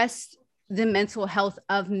addressed the mental health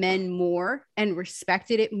of men more and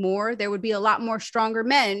respected it more, there would be a lot more stronger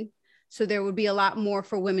men. So there would be a lot more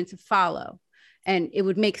for women to follow, and it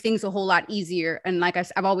would make things a whole lot easier. And like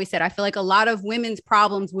I've always said, I feel like a lot of women's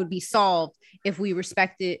problems would be solved if we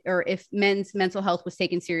respected, or if men's mental health was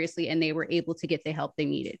taken seriously and they were able to get the help they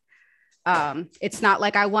needed. It's not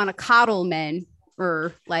like I want to coddle men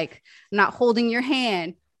or like not holding your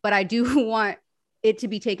hand, but I do want it to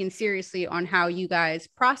be taken seriously on how you guys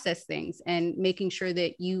process things and making sure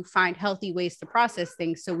that you find healthy ways to process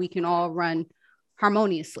things so we can all run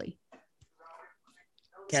harmoniously.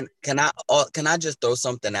 Can I just throw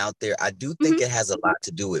something out there? I do think it has a lot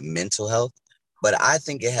to do with mental health, but I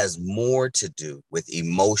think it has more to do with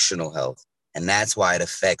emotional health. And that's why it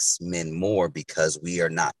affects men more, because we are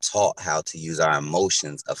not taught how to use our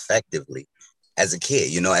emotions effectively. As a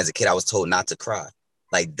kid, as a kid, I was told not to cry.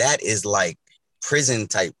 Like, that is like prison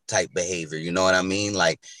type behavior. You know what I mean?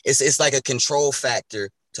 Like, it's like a control factor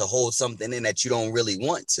to hold something in that you don't really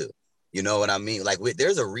want to. You know what I mean? Like,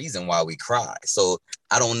 there's a reason why we cry. So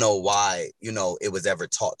I don't know why, it was ever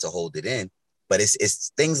taught to hold it in, but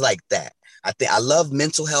it's things like that. I love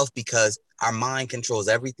mental health because our mind controls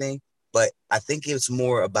everything, but I think it's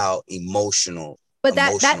more about emotional. But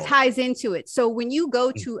that ties into it. So when you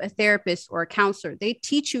go to a therapist or a counselor, they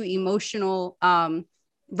teach you emotional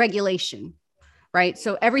regulation, right?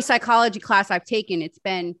 So every psychology class I've taken, it's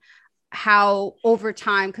been how over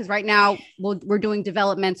time, because right now we're doing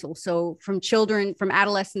developmental. So from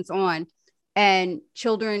adolescence on, and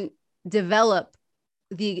children develop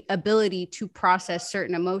the ability to process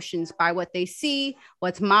certain emotions by what they see,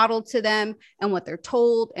 what's modeled to them, and what they're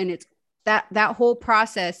told. And it's that whole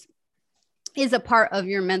process is a part of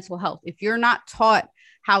your mental health. If you're not taught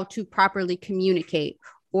how to properly communicate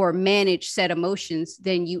or manage said emotions,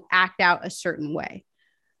 then you act out a certain way.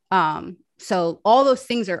 So all those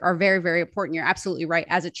things are very, very important. You're absolutely right.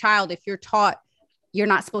 As a child, if you're taught you're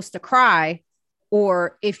not supposed to cry,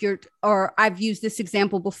 or I've used this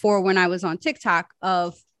example before when I was on TikTok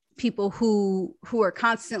of people who are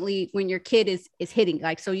constantly, when your kid is hitting,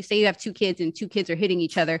 like, so you say you have two kids and two kids are hitting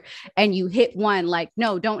each other and you hit one, like,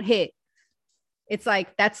 no, don't hit. It's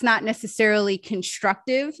like, that's not necessarily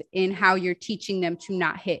constructive in how you're teaching them to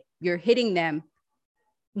not hit. You're hitting them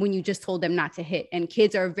when you just told them not to hit. And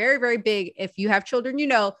kids are very, very big. If you have children,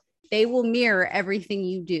 they will mirror everything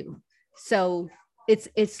you do. So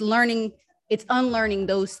it's learning, it's unlearning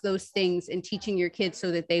those things and teaching your kids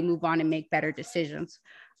so that they move on and make better decisions.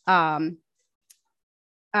 And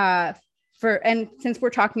since we're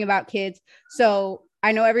talking about kids, so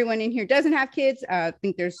I know everyone in here doesn't have kids. I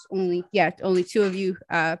think there's only two of you,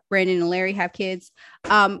 Brandon and Larry, have kids.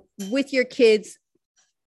 With your kids,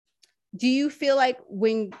 do you feel like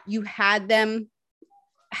when you had them,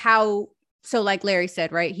 so like Larry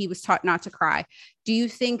said, right, he was taught not to cry. Do you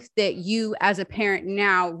think that you as a parent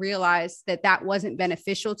now realize that wasn't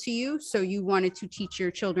beneficial to you? So you wanted to teach your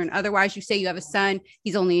children otherwise? You say you have a son,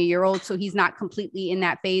 he's only a year old, so he's not completely in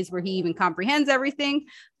that phase where he even comprehends everything,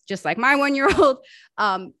 just like my 1-year-old.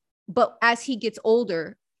 But as he gets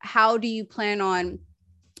older, how do you plan on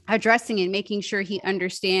addressing and making sure he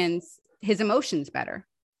understands his emotions better?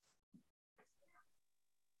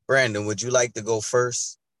 Brandon, would you like to go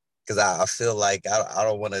first? Because I feel like I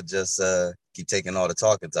don't want to just keep taking all the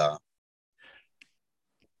talking time.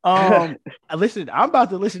 Listen, I'm about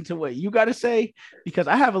to listen to what you got to say, because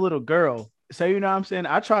I have a little girl. So, you know what I'm saying?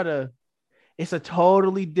 It's a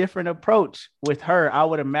totally different approach with her, I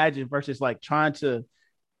would imagine, versus like trying to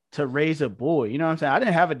raise a boy. You know what I'm saying? I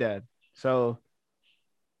didn't have a dad. So,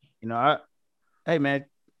 hey, man,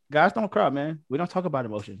 guys don't cry, man. We don't talk about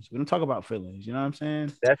emotions. We don't talk about feelings. You know what I'm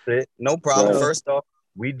saying? That's it. No problem. First off,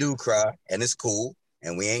 we do cry, and it's cool.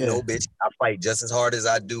 And we ain't no bitch. I fight just as hard as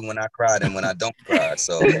I do when I cry than when I don't cry.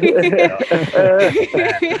 So, you know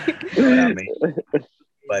what I mean?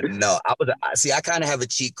 But no, I kind of have a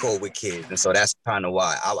cheat code with kids. And so that's kind of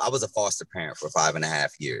why I was a foster parent for 5.5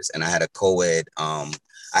 years, and I had a co-ed home.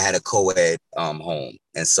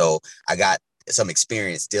 And so I got some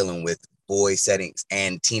experience dealing with boy settings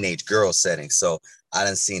and teenage girl settings. So I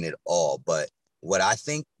done seen it all. But what I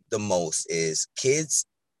think the most is kids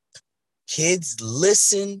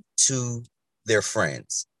listen to their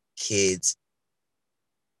friends. Kids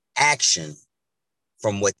action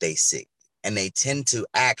from what they see. And they tend to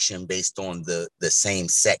action based on the same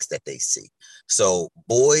sex that they see. So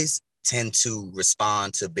boys tend to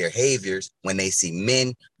respond to behaviors when they see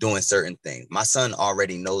men doing certain things. My son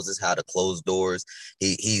already knows us how to close doors.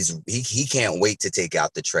 He can't wait to take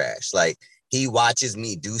out the trash. Like, he watches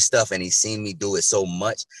me do stuff, and he's seen me do it so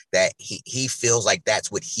much that he feels like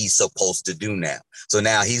that's what he's supposed to do now. So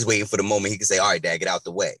now he's waiting for the moment he can say, all right, Dad, get out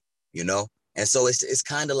the way, And so it's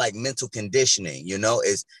kind of like mental conditioning,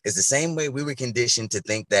 It's the same way we were conditioned to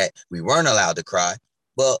think that we weren't allowed to cry.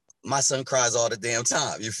 Well, my son cries all the damn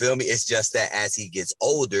time. You feel me? It's just that as he gets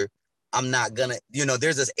older, I'm not gonna,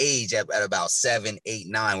 there's this age at about 7, 8,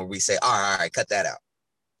 9 where we say, all right, cut that out.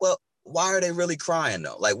 Well, why are they really crying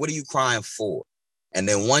though? Like, what are you crying for? And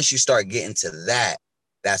then once you start getting to that,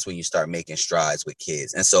 that's when you start making strides with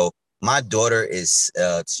kids. And so my daughter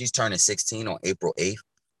she's turning 16 on April 8th.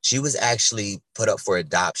 She was actually put up for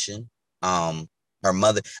adoption. Her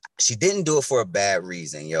mother, she didn't do it for a bad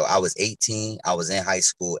reason. I was 18, I was in high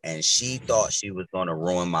school, and she thought she was going to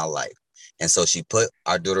ruin my life. And so she put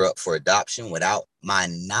our daughter up for adoption without my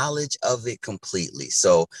knowledge of it completely.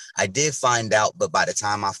 So I did find out, but by the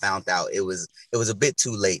time I found out, it was a bit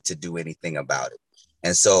too late to do anything about it.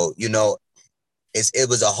 And so, you know, it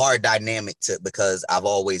was a hard dynamic because I've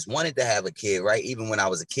always wanted to have a kid, right? Even when I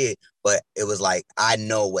was a kid, but it was like, I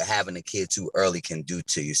know what having a kid too early can do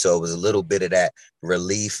to you. So it was a little bit of that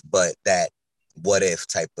relief, but that what if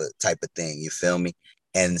type of thing, you feel me?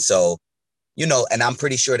 And so, you know, and I'm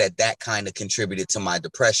pretty sure that kind of contributed to my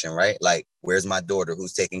depression, right? Like, where's my daughter?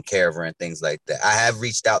 Who's taking care of her and things like that? I have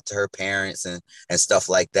reached out to her parents and stuff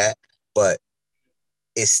like that, but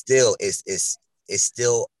it's still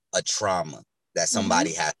a trauma that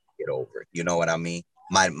somebody has to get over. You know what I mean?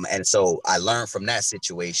 And so I learned from that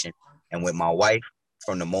situation. And with my wife,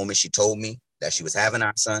 from the moment she told me that she was having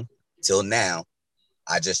our son till now,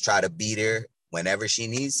 I just try to be there whenever she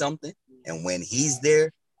needs something. And when he's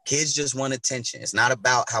there, kids just want attention. It's not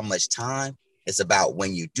about how much time. It's about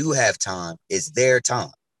when you do have time, it's their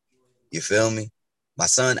time. You feel me? My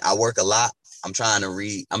son, I work a lot. I'm trying to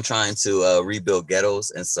rebuild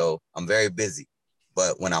ghettos. And so I'm very busy.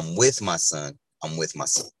 But when I'm with my son, I'm with my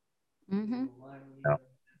son. Mm-hmm. You know?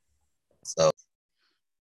 So,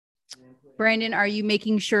 Brandon, are you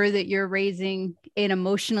making sure that you're raising an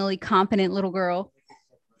emotionally competent little girl?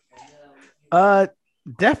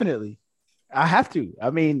 Definitely. I have to. I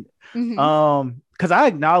mean, because I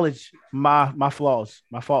acknowledge my flaws,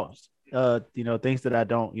 my faults. You know, things that I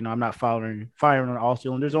don't. You know, I'm not firing on all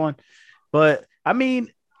cylinders on. But I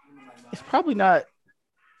mean, it's probably not.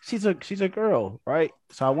 She's a girl, right?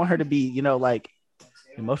 So I want her to be, you know, like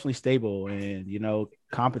emotionally stable and, you know,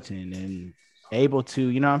 competent and able to,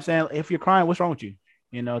 you know what I'm saying? If you're crying, what's wrong with you?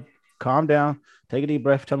 You know, calm down, take a deep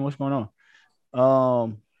breath, tell me what's going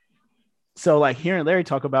on. So like hearing Larry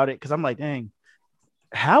talk about it, because I'm like, dang,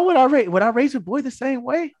 how would I raise a boy the same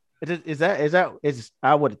way? Is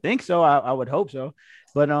I would think so. I would hope so.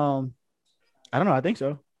 But I don't know. I think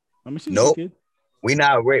so. Let me see. Nope. We're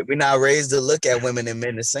not raised to look at women and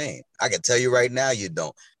men the same. I can tell you right now, you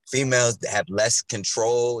don't. Females have less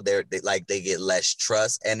control. They get less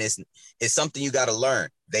trust, and it's something you got to learn.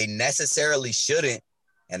 They necessarily shouldn't,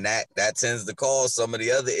 and that tends to cause some of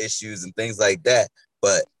the other issues and things like that.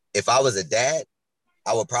 But if I was a dad,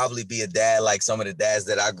 I would probably be a dad like some of the dads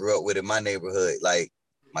that I grew up with in my neighborhood. Like,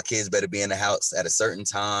 my kids better be in the house at a certain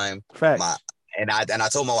time. Facts. I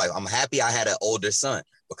told my wife, I'm happy I had an older son,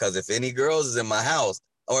 because if any girls is in my house,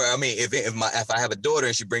 or I mean, if I have a daughter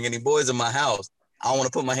and she bring any boys in my house, I don't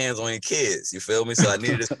want to put my hands on any kids. You feel me? So I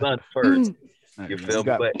needed a son first. You feel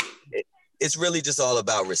me? But it's really just all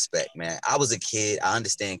about respect, man. I was a kid. I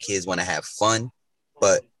understand kids want to have fun,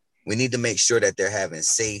 but we need to make sure that they're having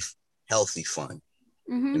safe, healthy fun.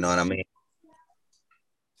 You know what I mean?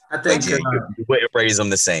 I think you wouldn't raise them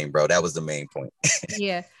the same, bro. That was the main point.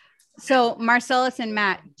 Yeah. So Marcellus and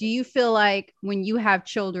Matt, do you feel like when you have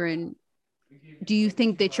children, do you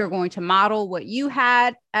think that you're going to model what you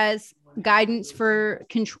had as guidance for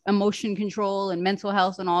emotion control and mental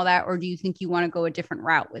health and all that, or do you think you want to go a different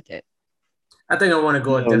route with it? I think I want to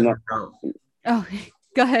go a different route. Oh,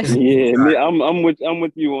 go ahead. Yeah, I'm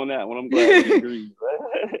with you on that one. I'm glad you agree.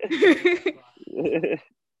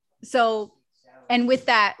 So, and with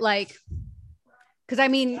that, like, because I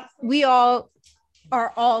mean, we all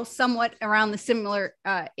are all somewhat around the similar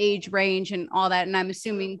age range and all that, and I'm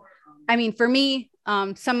assuming, I mean, for me,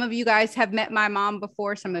 some of you guys have met my mom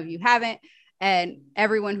before, some of you haven't, and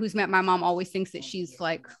everyone who's met my mom always thinks that she's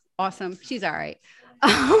like awesome. She's all right.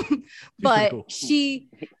 But cool. she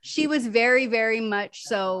was very, very much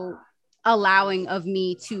so allowing of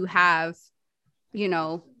me to have, you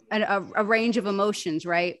know, a range of emotions,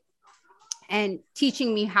 right? And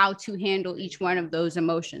teaching me how to handle each one of those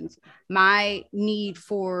emotions. My need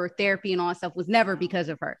for therapy and all that stuff was never because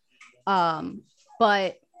of her.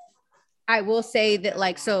 But I will say that,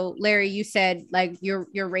 like, so Larry, you said like you're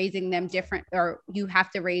raising them different, or you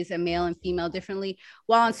have to raise a male and female differently.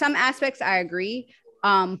 While on some aspects I agree,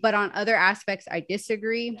 but on other aspects I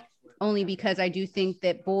disagree, only because I do think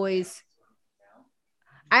that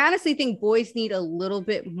I honestly think boys need a little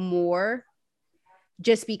bit more,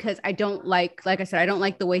 just because I don't like I said, I don't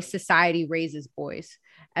like the way society raises boys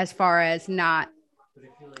as far as not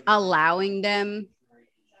allowing them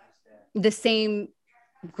the same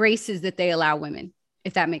graces that they allow women,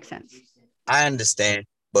 if that makes sense. I understand.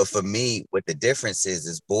 But for me, what the difference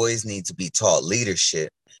is boys need to be taught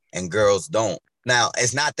leadership and girls don't. Now,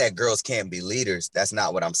 it's not that girls can't be leaders. That's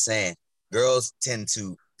not what I'm saying. Girls tend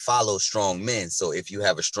to follow strong men. So if you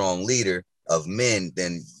have a strong leader of men,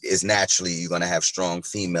 then it's naturally you're going to have strong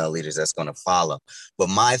female leaders that's going to follow. But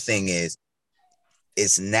my thing is,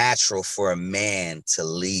 it's natural for a man to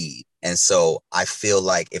lead. And so I feel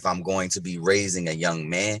like if I'm going to be raising a young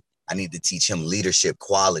man, I need to teach him leadership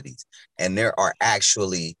qualities. And there are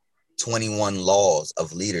actually 21 laws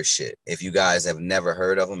of leadership. If you guys have never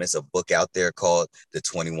heard of them, it's a book out there called The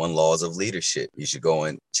 21 Laws of Leadership. You should go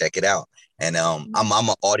and check it out. And I'm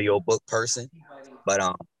an audiobook person, but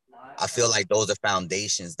I feel like those are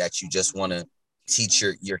foundations that you just want to teach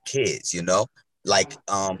your kids, you know? Like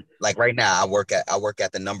right now I work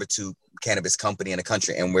at the number 2 cannabis company in the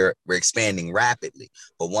country, and we're expanding rapidly.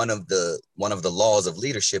 But one of the laws of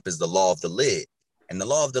leadership is the law of the lid. And the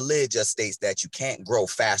law of the lid just states that you can't grow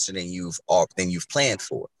faster than you've planned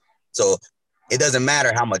for. So it doesn't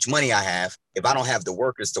matter how much money I have. If I don't have the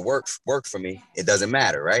workers to work for me, it doesn't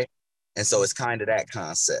matter, right? And so it's kind of that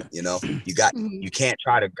concept, you know. You can't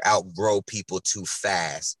try to outgrow people too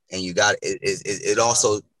fast, and it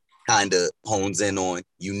also kind of hones in on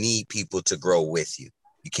you need people to grow with you.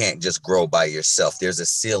 You can't just grow by yourself. There's a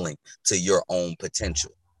ceiling to your own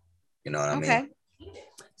potential. You know what I mean? Okay.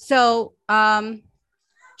 So,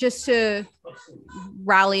 just to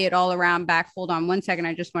rally it all around back, hold on one second.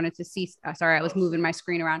 I just wanted to see, sorry, I was moving my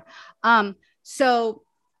screen around. So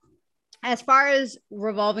as far as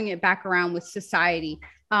revolving it back around with society,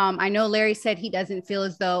 I know Larry said he doesn't feel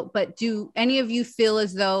as though, but do any of you feel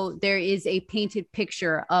as though there is a painted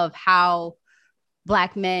picture of how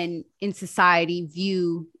Black men in society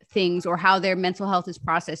view things or how their mental health is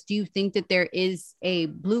processed? Do you think that there is a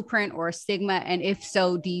blueprint or a stigma? And if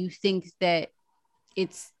so, do you think that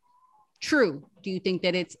it's true? Do you think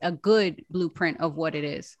that it's a good blueprint of what it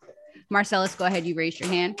is? Marcellus, go ahead. You raised your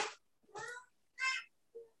hand.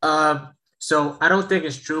 So I don't think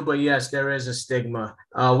it's true, but yes, there is a stigma.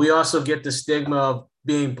 We also get the stigma of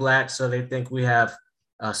being Black, so they think we have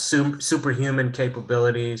superhuman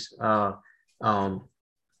capabilities, like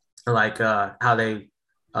how they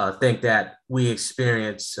think that we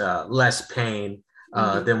experience less pain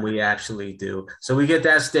than we actually do. So we get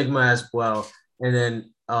that stigma as well. And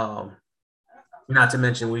then, not to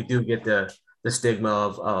mention, we do get the stigma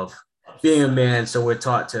of being a man. So we're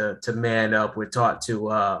taught to man up. We're taught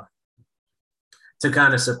to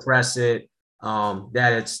kind of suppress it.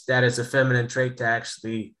 That it's a feminine trait to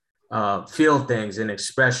actually feel things and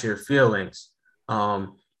express your feelings.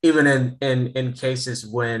 Even in cases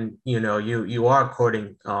when you are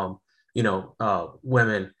courting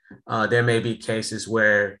women, there may be cases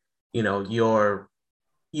where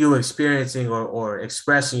you experiencing or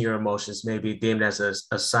expressing your emotions may be deemed as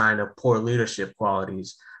a sign of poor leadership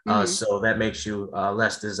qualities. So that makes you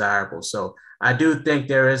less desirable. So I do think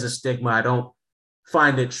there is a stigma. I don't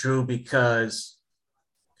find it true because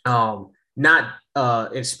not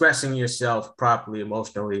expressing yourself properly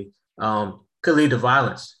emotionally could lead to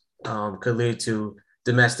violence, could lead to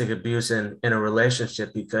domestic abuse in a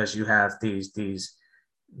relationship because you have these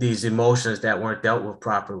emotions that weren't dealt with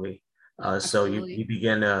properly. So you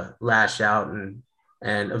begin to lash out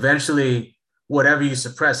and eventually whatever you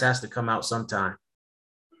suppress has to come out sometime.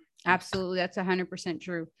 Absolutely. That's 100%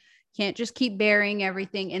 true. Can't just keep burying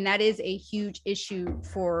everything. And that is a huge issue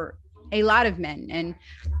for a lot of men.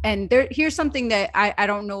 And here's something that I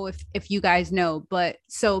don't know if you guys know, but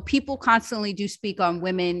so people constantly do speak on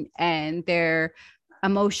women and their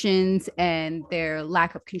emotions and their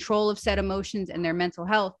lack of control of said emotions and their mental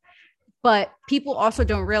health. But people also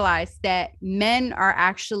don't realize that men are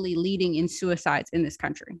actually leading in suicides in this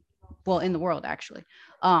country. Well, in the world, actually.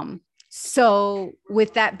 So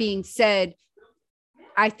with that being said,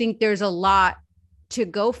 I think there's a lot to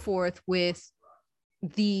go forth with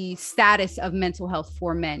the status of mental health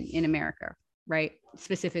for men in America, right?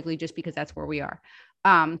 Specifically, just because that's where we are.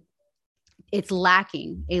 It's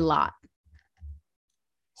lacking a lot.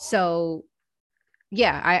 So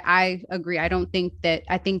yeah, I agree. I think that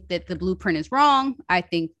the blueprint is wrong. I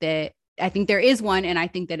think there is one, and I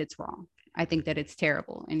think that it's wrong. I think that it's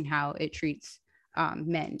terrible in how it treats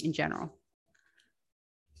men in general.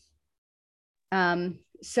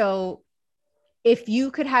 So if you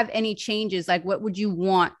could have any changes, like what would you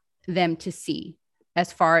want them to see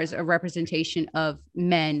as far as a representation of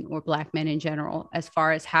men or Black men in general, as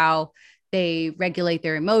far as how they regulate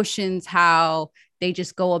their emotions, how they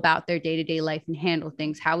just go about their day-to-day life and handle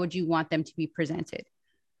things? How would you want them to be presented?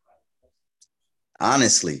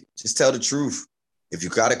 Honestly, just tell the truth. If you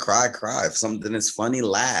gotta cry, cry. If something is funny,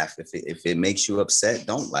 laugh. If it makes you upset,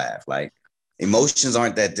 don't laugh. Like, emotions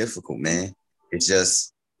aren't that difficult, man. It's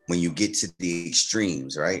just when you get to the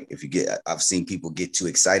extremes, right? I've seen people get too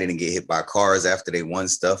excited and get hit by cars after they won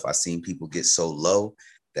stuff. I've seen people get so low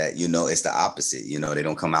that, you know, it's the opposite. You know, they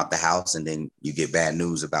don't come out the house and then you get bad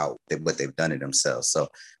news about what they've done to themselves. So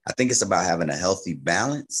I think it's about having a healthy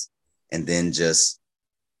balance, and then just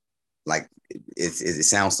like, it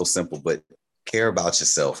sounds so simple, but care about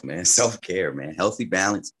yourself, man. Self-care, man. Healthy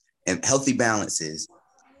balance. And healthy balance is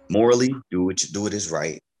morally do what is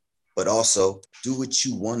right, but also do what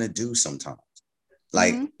you want to do sometimes.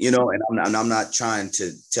 Like, you know, and I'm not trying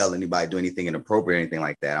to tell anybody do anything inappropriate or anything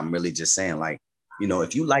like that. I'm really just saying, like, you know,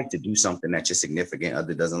 if you like to do something that your significant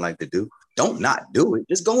other doesn't like to do, don't not do it.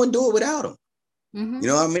 Just go and do it without them. You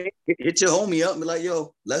know what I mean? Hit your homie up and be like,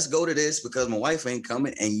 yo, let's go to this because my wife ain't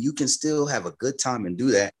coming. And you can still have a good time and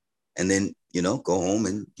do that. And then, you know, go home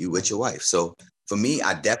and you with your wife. So for me,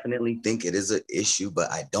 I definitely think it is an issue,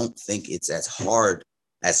 but I don't think it's as hard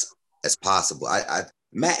as possible.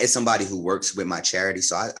 Matt is somebody who works with my charity.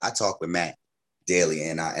 So I talk with Matt daily,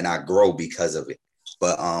 and I grow because of it.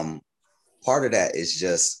 But part of that is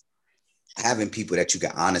just having people that you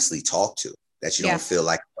can honestly talk to, that you don't feel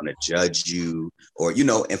like I'm going to judge you, or, you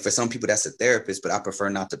know, and for some people that's a therapist, but I prefer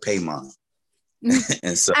not to pay mine.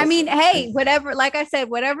 And so, I mean, hey, whatever, like I said,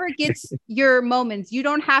 whatever gets your moments, you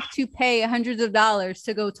don't have to pay hundreds of dollars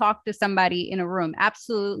to go talk to somebody in a room.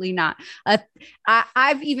 Absolutely not.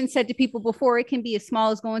 I've even said to people before, it can be as small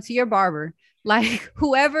as going to your barber. Like,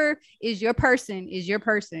 whoever is your person is your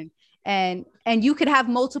person. And you could have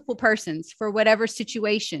multiple persons for whatever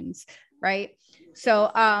situations. Right. So,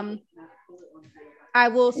 I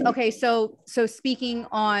will. Okay. So speaking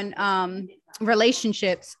on,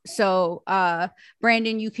 relationships. So,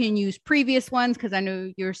 Brandon, you can use previous ones, because I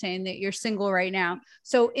know you're saying that you're single right now.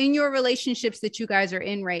 So in your relationships that you guys are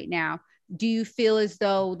in right now, do you feel as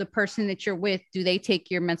though the person that you're with, do they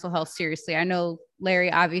take your mental health seriously? I know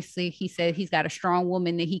Larry, obviously, he said he's got a strong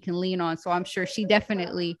woman that he can lean on. So I'm sure she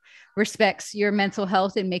definitely respects your mental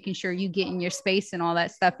health and making sure you get in your space and all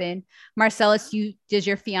that stuff in. Marcellus, does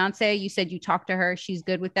your fiance, you said you talked to her. She's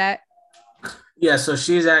good with that? Yeah, so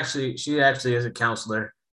she actually is a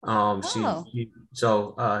counselor. She's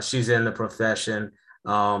in the profession.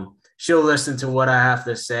 She'll listen to what I have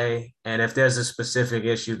to say, and if there's a specific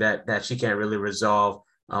issue that she can't really resolve,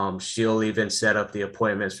 she'll even set up the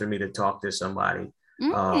appointments for me to talk to somebody.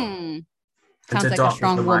 Sounds like a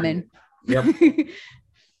strong woman. Yep.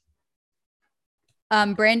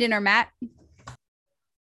 Brandon or Matt?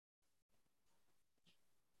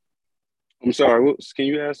 I'm sorry. Can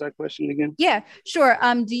you ask that question again? Yeah, sure.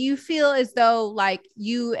 Do you feel as though like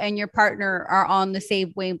you and your partner are on the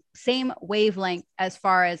same wavelength as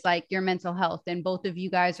far as like your mental health, and both of you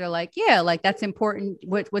guys are like, yeah, like that's important.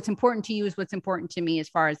 What's important to you is what's important to me as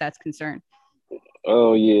far as that's concerned.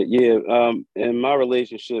 Oh yeah. In my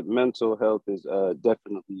relationship, mental health is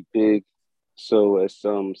definitely big. So it's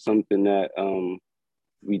something that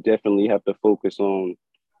we definitely have to focus on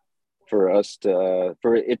for us to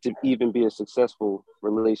for it to even be a successful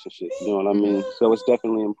relationship. You know what I mean? So it's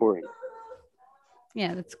definitely important.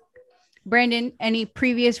 Yeah, that's Brandon. Any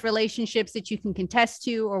previous relationships that you can contest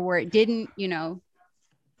to, or where it didn't, you know?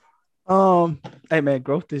 Hey man,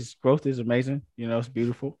 growth is amazing. You know, it's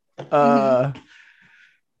beautiful. I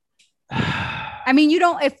mean, you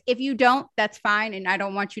don't, if you don't, that's fine. And I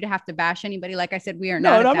don't want you to have to bash anybody. Like I said, we are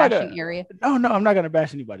not a bashing area. No, I'm not going to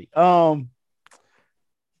bash anybody.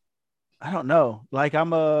 I don't know. Like I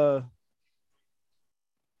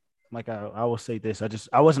will say this.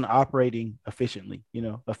 I wasn't operating efficiently, you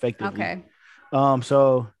know, effectively. Okay.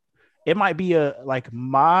 So it might be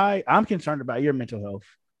I'm concerned about your mental health,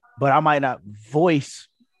 but I might not voice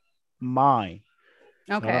mine.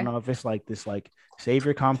 Okay. So I don't know if it's like this, like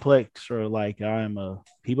savior complex, or like I'm a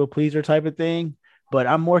people pleaser type of thing, but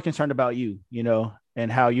I'm more concerned about you, you know,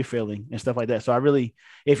 and how you're feeling and stuff like that. So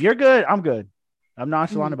if you're good, I'm good. I'm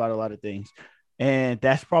nonchalant about a lot of things. And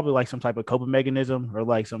that's probably like some type of coping mechanism or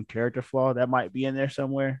like some character flaw that might be in there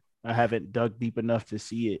somewhere. I haven't dug deep enough to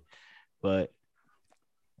see it, but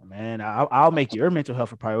man, I'll make your mental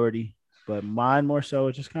health a priority, but mine more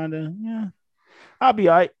so just kind of, I'll be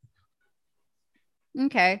all right.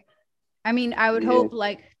 Okay. I mean, I would hope,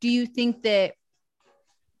 like, do you think that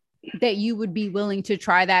you would be willing to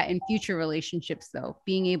try that in future relationships though?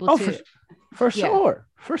 Being able to. For sure.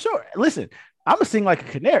 Listen, I'm gonna sing like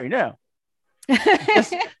a canary now.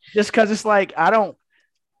 just because it's like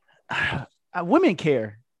women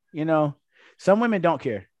care, you know. Some women don't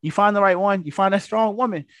care. You find the right one, you find that strong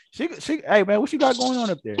woman. She hey man, what you got going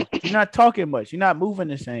on up there? You're not talking much, you're not moving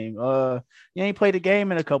the same. You ain't played the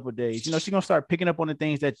game in a couple of days. You know, she's gonna start picking up on the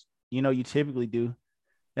things that you know you typically do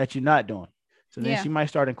that you're not doing. So then she might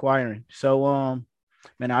start inquiring. So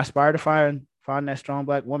man, I aspire to find that strong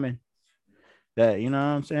black woman that, you know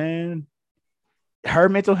what I'm saying, her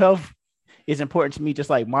mental health is important to me, just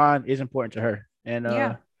like mine is important to her. And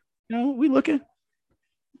we looking.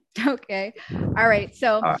 Okay. All right.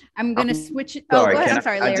 So I'm gonna switch it. Sorry, go ahead. can I'm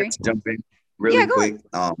sorry, I Larry. just jump in really quick?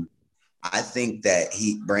 Ahead. I think that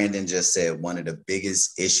Brandon just said one of the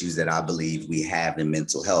biggest issues that I believe we have in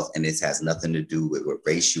mental health, and this has nothing to do with what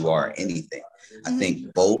race you are or anything. I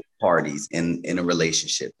think both parties in a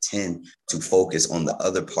relationship tend to focus on the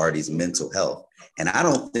other party's mental health. And I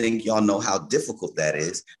don't think y'all know how difficult that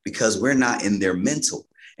is because we're not in their mental.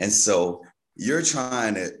 And so you're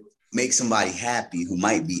trying to make somebody happy who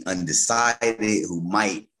might be undecided, who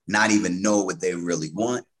might not even know what they really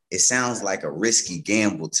want. It sounds like a risky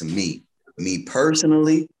gamble to me. Me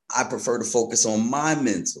personally, I prefer to focus on my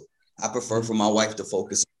mental. I prefer for my wife to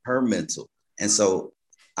focus on her mental. And so,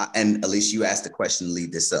 and Alicia, you asked the question to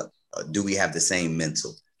lead this up. Do we have the same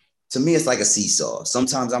mental? To me, it's like a seesaw.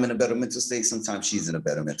 Sometimes I'm in a better mental state. Sometimes she's in a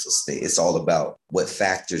better mental state. It's all about what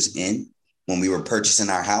factors in. When we were purchasing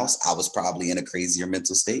our house, I was probably in a crazier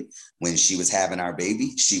mental state. When she was having our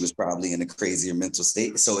baby, she was probably in a crazier mental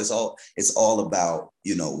state. So it's all about,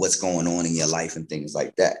 what's going on in your life and things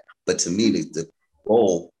like that. But to me, the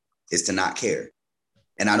goal is to not care.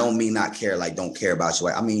 And I don't mean not care like don't care about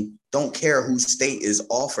your wife. I mean, don't care whose state is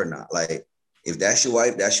off or not. Like, if that's your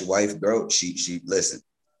wife, girl. She listen,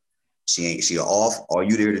 she off. All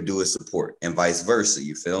you there to do is support, and vice versa.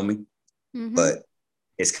 You feel me? Mm-hmm. But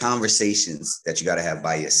it's conversations that you got to have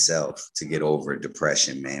by yourself to get over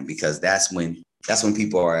depression, man, because that's when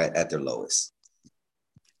people are at their lowest.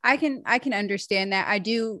 I can understand that. I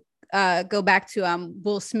do go back to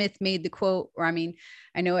Will Smith made the quote, or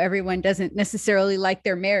I know everyone doesn't necessarily like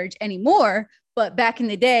their marriage anymore, but back in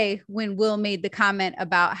the day when Will made the comment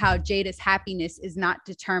about how Jada's happiness is not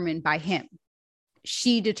determined by him,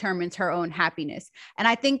 she determines her own happiness. And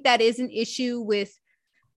I think that is an issue with,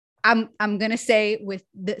 I'm going to say with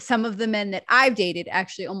some of the men that I've dated,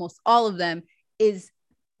 actually almost all of them, is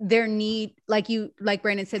their need, like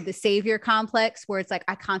Brandon said, the savior complex, where it's like,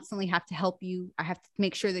 I constantly have to help you. I have to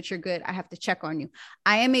make sure that you're good. I have to check on you.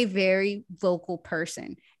 I am a very vocal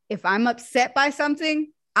person. If I'm upset by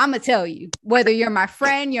something, I'm going to tell you, whether you're my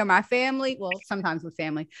friend, you're my family, well, sometimes with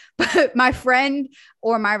family, but my friend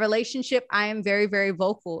or my relationship, I am very, very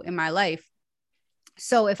vocal in my life.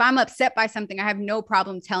 So if I'm upset by something, I have no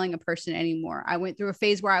problem telling a person anymore. I went through a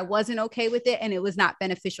phase where I wasn't okay with it and it was not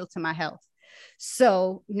beneficial to my health.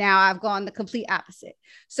 So now I've gone the complete opposite.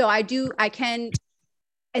 So I can,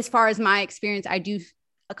 as far as my experience, I do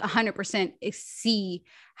 100% see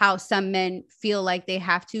how some men feel like they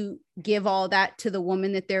have to give all that to the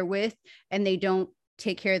woman that they're with and they don't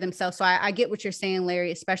take care of themselves. So I get what you're saying,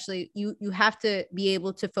 Larry, especially you have to be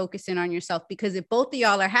able to focus in on yourself, because if both of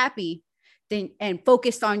y'all are happy, then and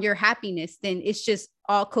focused on your happiness, then it's just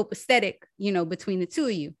all copacetic, between the two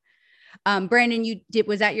of you. Brandon,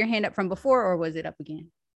 was that your hand up from before or was it up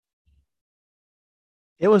again?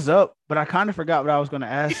 It was up, but I kind of forgot what I was going to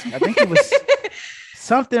ask. I think it was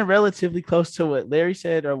something relatively close to what Larry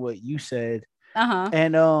said or what you said.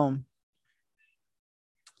 And I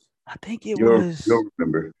think you'll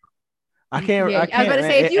remember. I can't. I was about to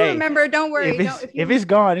say, if you remember, don't worry. If it's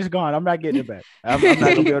gone, it's gone. I'm not getting it back. I'm not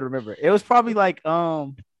gonna be able to remember. It was probably like I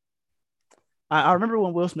remember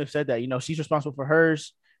when Will Smith said that. She's responsible for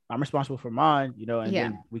hers. I'm responsible for mine. And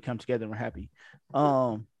then we come together and we're happy.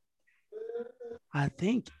 I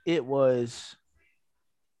think it was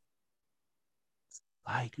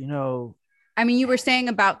like you were saying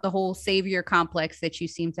about the whole savior complex that you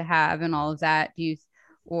seem to have and all of that. I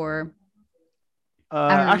don't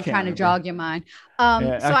know. I'm trying to jog your mind.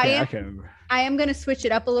 I can't remember. I am going to switch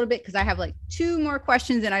it up a little bit because I have like 2 more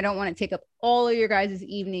questions and I don't want to take up all of your guys'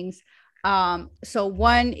 evenings. So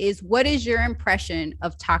one is, what is your impression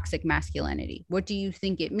of toxic masculinity? What do you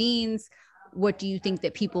think it means? What do you think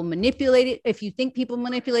that people manipulate it? If you think people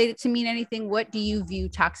manipulate it to mean anything, what do you view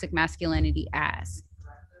toxic masculinity as?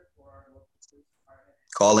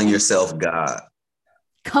 Calling yourself God.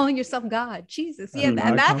 Calling yourself God. Jesus. Yeah,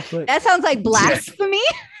 that sounds like blasphemy.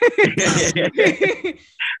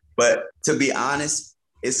 But to be honest,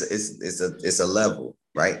 it's a level,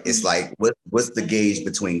 right? It's like what's the gauge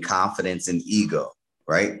between confidence and ego,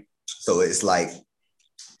 right? So it's like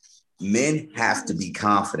men have to be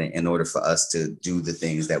confident in order for us to do the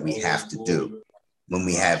things that we have to do. When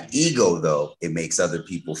we have ego, though, it makes other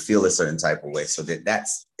people feel a certain type of way. So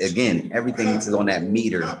that's again, everything is on that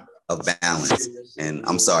meter of balance. And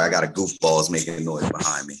I'm sorry, I got a goofballs making a noise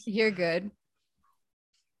behind me. You're good.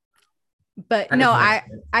 But no,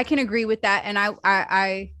 I can agree with that. And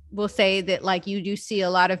I will say that, like, you do see a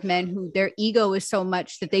lot of men who their ego is so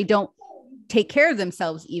much that they don't take care of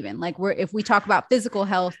themselves. Even like if we talk about physical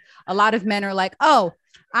health, a lot of men are like, oh,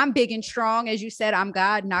 I'm big and strong. As you said, I'm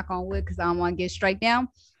God, knock on wood, because I don't want to get strike down.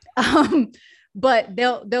 But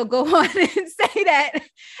they'll go on and say that,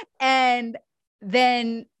 and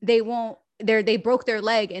then they broke their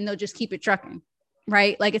leg and they'll just keep it trucking.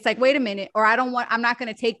 Right. Like, it's like, wait a minute, or I'm not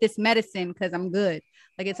going to take this medicine because I'm good.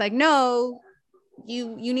 Like, it's like, no,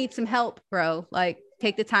 you need some help, bro. Like,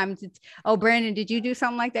 take the time to, oh, Brandon, did you do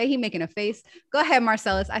something like that? He making a face. Go ahead,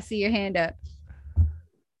 Marcellus. I see your hand up.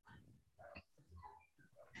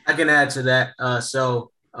 I can add to that.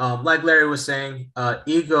 So like Larry was saying,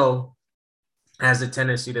 ego has a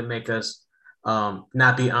tendency to make us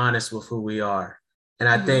not be honest with who we are. And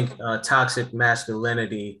I think toxic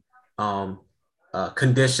masculinity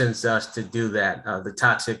conditions us to do that. The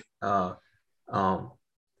toxic,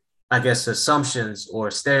 I guess, assumptions or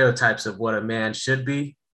stereotypes of what a man should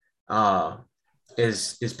be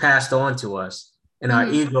is passed on to us. And our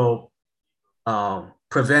ego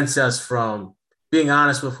prevents us from being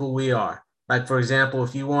honest with who we are. Like, for example,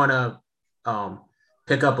 if you want to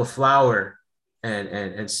pick up a flower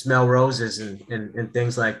and smell roses and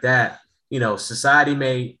things like that, you know, society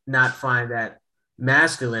may not find that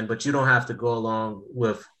masculine, but you don't have to go along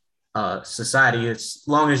with society as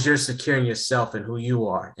long as you're secure in yourself and who you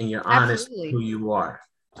are, and you're honest with who you are.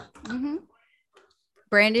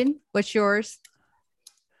 Brandon, what's yours?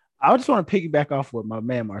 I just want to piggyback off what my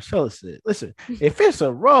man Marcellus said. Listen, if it's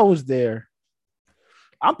a rose there,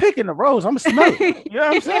 I'm picking the rose. I'm gonna smell it. You know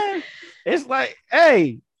what I'm saying? It's like,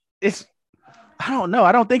 hey, I don't know.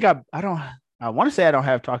 I don't think I want to say I don't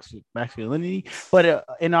have toxic masculinity, but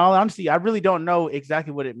in all honesty, I really don't know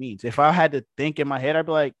exactly what it means. If I had to think in my head, I'd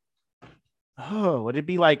be like, oh, would it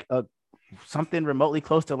be like something remotely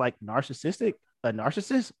close to like a narcissist?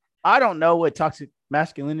 I don't know what toxic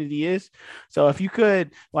masculinity is. So if you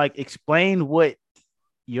could like explain what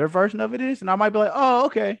your version of it is, and I might be like, oh,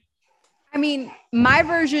 okay. I mean, my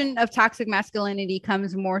version of toxic masculinity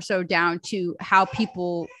comes more so down to how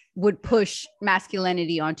people would push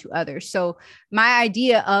masculinity onto others. So my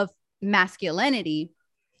idea of masculinity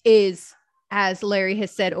is, as Larry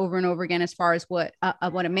has said over and over again, as far as what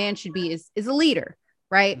a man should be is a leader,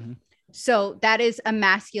 right? So that is a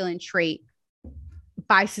masculine trait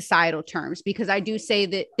by societal terms, because I do say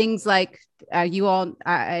that things like you all,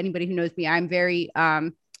 anybody who knows me, I'm very,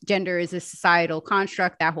 gender is a societal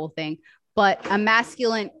construct, that whole thing. But a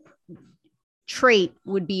masculine trait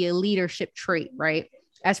would be a leadership trait, right?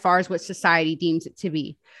 As far as what society deems it to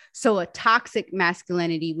be. So a toxic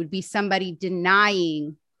masculinity would be somebody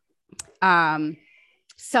denying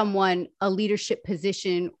someone a leadership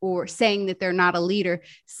position or saying that they're not a leader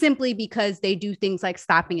simply because they do things like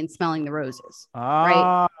stopping and smelling the roses,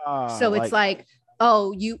 right? So it's like,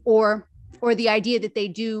 oh, or the idea that they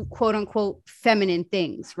do quote unquote feminine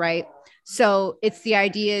things, right? So it's the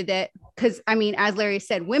idea that, because I mean, as Larry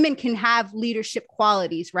said, women can have leadership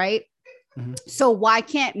qualities, right? So why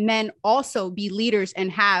can't men also be leaders and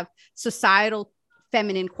have societal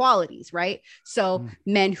feminine qualities, right? So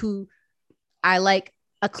men who, I like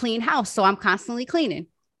a clean house, so I'm constantly cleaning,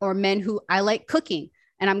 or men who I like cooking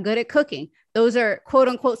and I'm good at cooking. Those are quote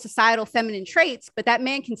unquote societal feminine traits, but that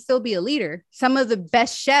man can still be a leader. Some of the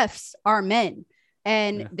best chefs are men.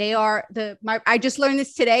 And they are I just learned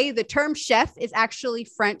this today. The term chef is actually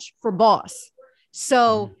French for boss.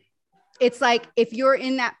 So it's like, if you're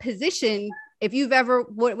in that position, if you've ever,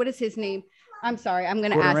 what is his name? I'm sorry, I'm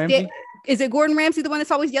going to ask. Is it Gordon Ramsay, the one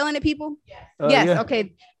that's always yelling at people? Yes. Yeah.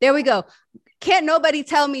 Okay. There we go. Can't nobody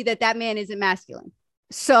tell me that man isn't masculine.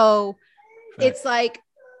 So it's like,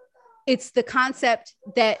 it's the concept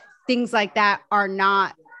that things like that are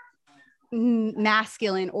not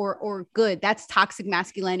masculine or good. That's toxic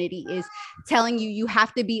masculinity, is telling you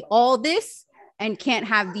have to be all this and can't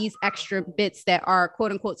have these extra bits that are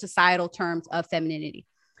quote unquote societal terms of femininity.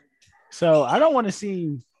 So I don't want to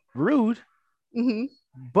seem rude,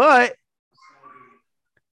 but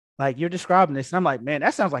like, you're describing this and I'm like, man,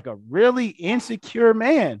 that sounds like a really insecure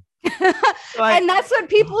man. Like, and that's what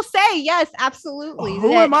people say. Yes, absolutely.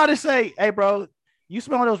 Who am I to say, hey bro, you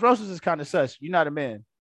smelling those roses is kind of sus. You're not a man.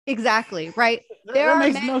 Exactly. Right. That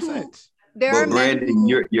makes no sense. But Brandon,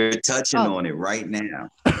 you're touching on it right now.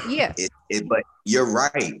 Yeah. But you're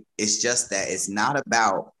right. It's just that it's not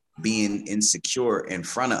about being insecure in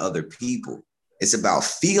front of other people. It's about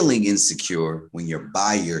feeling insecure when you're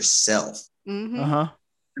by yourself.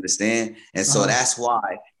 Understand? And so that's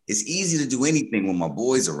why it's easy to do anything when my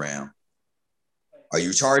boys around. Are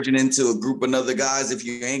you charging into a group of other guys if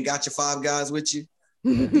you ain't got your 5 guys with you?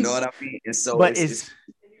 You know what I mean? And so, but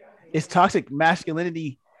it's toxic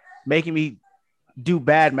masculinity making me do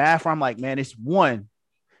bad math where I'm like, man, it's one.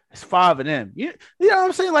 It's five of them. You know what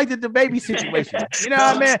I'm saying? Like the baby situation. You know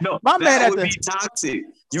what I mean? No, My man would be toxic.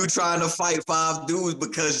 You trying to fight five dudes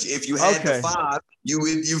because if you had the five,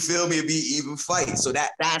 you feel me, it'd be even fight. So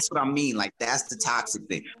that's what I mean. Like that's the toxic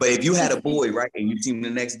thing. But if you had a boy, right, and you see him the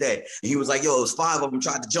next day, and he was like, yo, it was five of them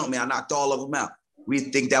tried to jump me. I knocked all of them out. We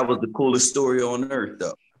think that was the coolest story on earth,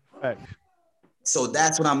 though. Right. So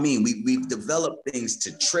that's what I mean. We've developed things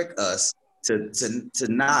to trick us to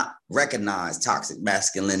not recognize toxic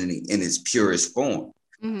masculinity in its purest form,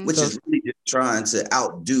 which is really just trying to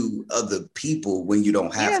outdo other people when you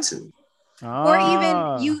don't have to. Or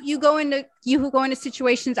even you go into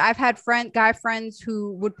situations. I've had guy friends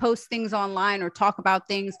who would post things online or talk about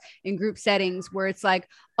things in group settings where it's like,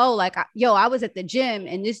 oh, like, yo, I was at the gym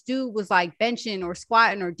and this dude was like benching or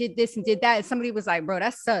squatting or did this and did that. And somebody was like, bro,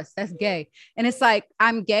 that's sus. That's gay. And it's like,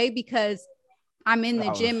 I'm gay because I'm in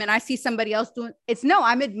the gym and I see somebody else doing it's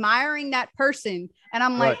I'm admiring that person. And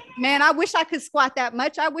I'm like, man, I wish I could squat that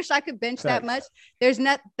much. I wish I could bench that much.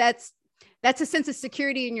 That's a sense of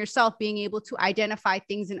security in yourself, being able to identify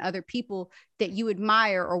things in other people that you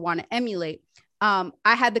admire or want to emulate. I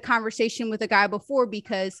had the conversation with a guy before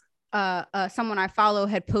because someone I follow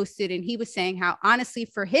had posted and he was saying how honestly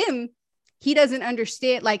for him, he doesn't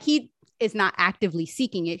understand, like he is not actively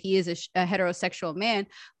seeking it. He is a heterosexual man,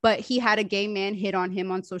 but he had a gay man hit on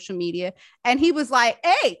him on social media. And he was like,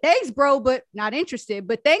 hey, thanks, bro, but not interested,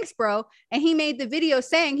 but thanks, bro. And he made the video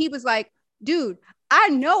saying, he was like, dude, I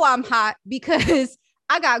know I'm hot because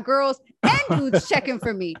I got girls and dudes checking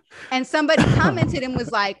for me. And somebody commented and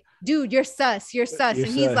was like, dude, you're sus. You're sus. And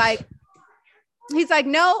he's like,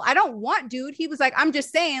 no, I don't want dude. He was like, I'm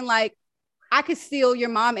just saying, like, I could steal your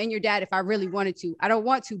mom and your dad if I really wanted to. I don't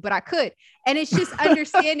want to, but I could. And it's just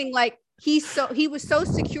understanding, like, he was so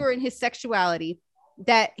secure in his sexuality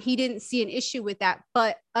that he didn't see an issue with that,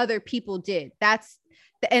 but other people did.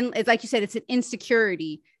 And it's like you said, it's an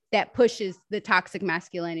insecurity that pushes the toxic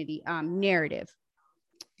masculinity narrative.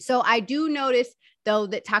 So I do notice, though,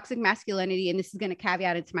 that toxic masculinity, and this is going to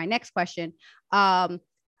caveat into my next question,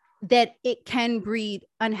 that it can breed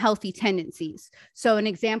unhealthy tendencies. So an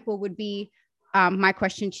example would be my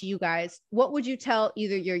question to you guys. What would you tell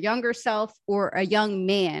either your younger self or a young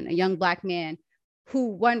Black man who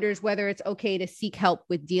wonders whether it's okay to seek help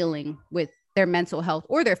with dealing with their mental health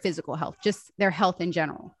or their physical health, just their health in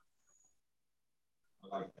general?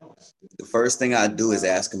 The first thing I do is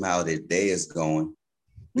ask them how their day is going,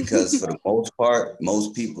 because for the most part,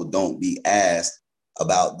 most people don't be asked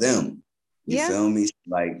about them. You feel me?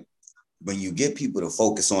 Like when you get people to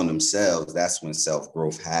focus on themselves, that's when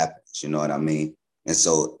self-growth happens. You know what I mean? And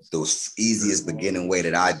so the easiest beginning way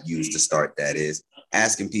that I use to start that is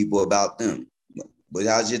asking people about them. But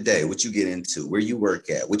how's your day? What you get into? Where you work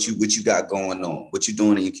at? What you got going on? What you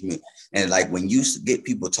doing in your community? And like when you get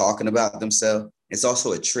people talking about themselves, it's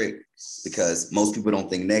also a trick because most people don't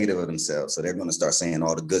think negative of themselves. So they're going to start saying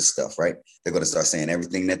all the good stuff, right? They're going to start saying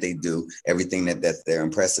everything that they do, everything that they're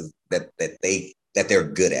impressive, that they're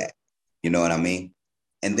good at. You know what I mean?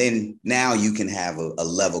 And then now you can have a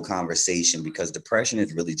level conversation, because depression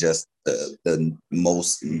is really just the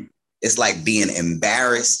most, it's like being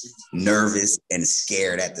embarrassed, nervous, and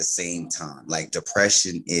scared at the same time. Like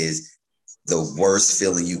depression is the worst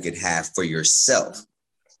feeling you could have for yourself.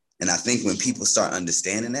 And I think when people start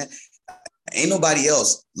understanding that, ain't nobody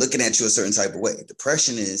else looking at you a certain type of way.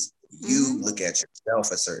 Depression is you look at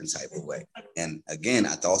yourself a certain type of way. And again,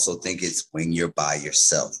 I also think it's when you're by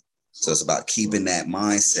yourself. So it's about keeping that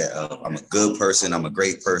mindset of I'm a good person, I'm a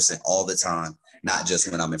great person all the time, not just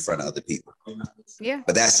when I'm in front of other people. Yeah.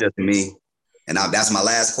 But that's just me. And that's my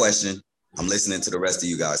last question. I'm listening to the rest of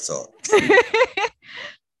you guys talk.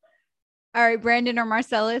 All right, Brandon or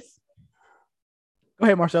Marcellus? Go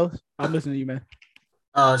ahead, Marcellus. I'm listening to you,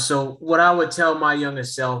 man. So what I would tell my younger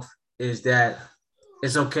self is that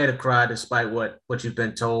it's okay to cry despite what you've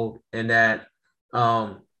been told, and that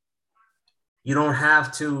you don't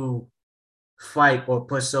have to fight or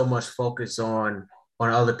put so much focus on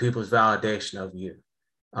other people's validation of you.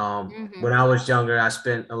 When I was younger, I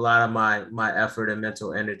spent a lot of my effort and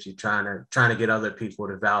mental energy trying to get other people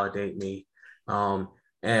to validate me.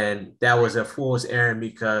 And that was a fool's errand,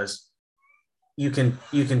 because you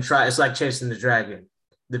can try. It's like chasing the dragon.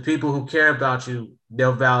 The people who care about you,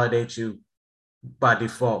 they'll validate you by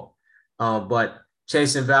default. But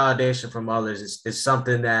chasing validation from others is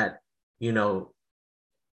something that, you know,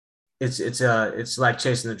 it's like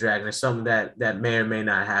chasing the dragon. It's something that may or may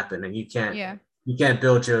not happen, and you can't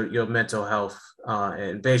build your mental health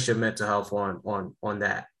and base your mental health on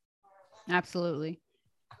that. Absolutely.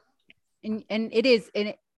 And it is,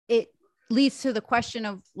 and it leads to the question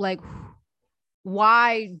of like,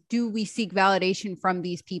 why do we seek validation from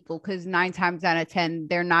these people? Because 9 times out of 10,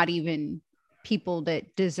 they're not even people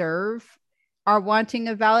that deserve our wanting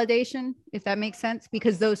of validation, if that makes sense.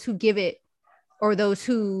 Because those who give it, or those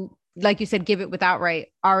who, like you said, give it without right,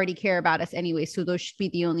 already care about us anyway. So those should be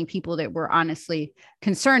the only people that we're honestly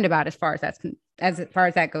concerned about as far as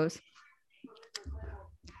that goes.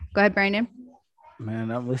 Go ahead, Brandon. Man,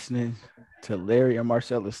 I'm listening to Larry and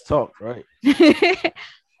Marcellus talk, right?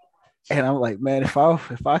 And I'm like, man, if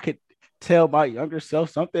I could tell my younger self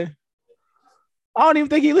something, I don't even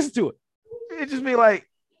think he listened to it. It'd just be like,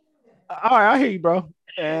 all right, I hear you, bro.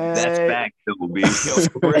 And That's back to me.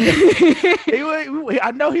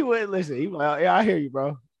 I know he wouldn't listen. He was like, yeah, I hear you,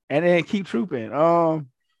 bro. And then keep trooping. I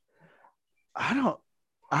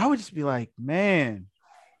would just be like, man.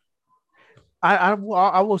 I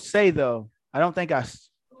will say though, I don't think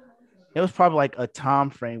it was probably like a time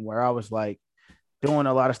frame where I was like doing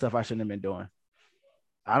a lot of stuff I shouldn't have been doing.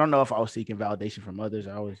 I don't know if I was seeking validation from others.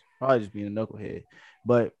 I was probably just being a knucklehead,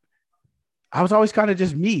 but I was always kind of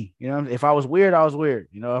just me. You know, if I was weird, I was weird.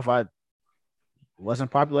 You know, if I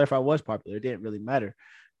wasn't popular, if I was popular, it didn't really matter.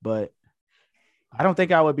 But I don't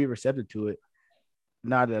think I would be receptive to it.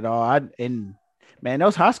 Not at all. And man,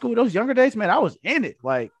 those high school, those younger days, man, I was in it.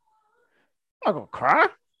 Like, I'm not gonna cry.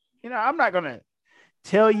 You know, I'm not gonna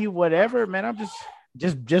tell you whatever, man. I'm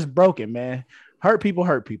just broken, man. Hurt people.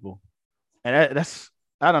 And that's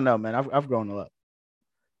I don't know, man. I've grown up.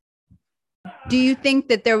 Do you think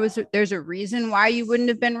that there's a reason why you wouldn't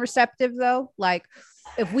have been receptive though? Like,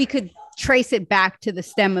 if we could trace it back to the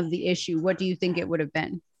stem of the issue, what do you think it would have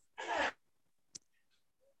been?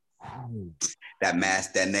 That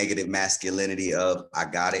negative masculinity of I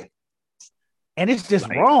got it. And it's just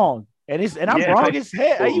wrong. And I'm wrong as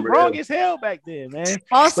hell. Are you wrong as hell back then, man?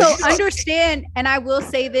 Also understand, and I will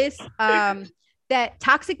say this, that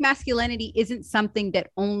toxic masculinity isn't something that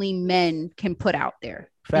only men can put out there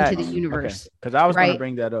into the universe. Because I was going to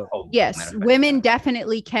bring that up. Yes, women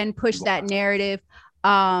definitely can push that narrative.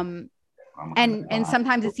 And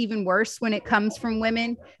sometimes it's even worse when it comes from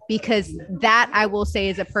women, because that I will say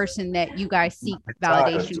is a person that you guys seek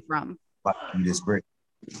validation from. This break.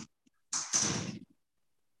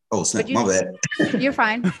 Oh, snap, my bad. You're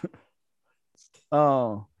fine.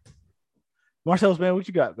 Oh, Marcellus, man, what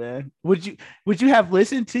you got, man? Would you have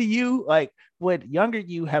listened to you? Like, would younger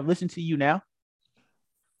you have listened to you now?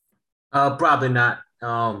 Probably not.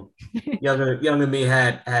 Younger me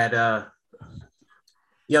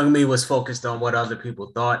younger me was focused on what other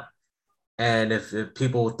people thought, and if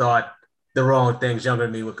people thought the wrong things, younger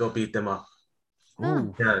me would go beat them up.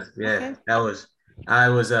 Oh. Yeah, okay. I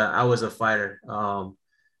was a fighter.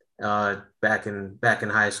 Back in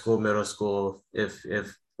high school, middle school, if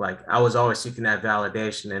like I was always seeking that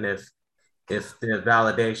validation, and if the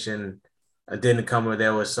validation didn't come, or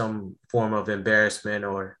there was some form of embarrassment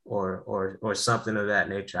or something of that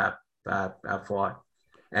nature, I fought,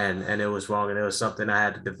 and it was wrong, and it was something I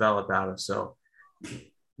had to develop out of. So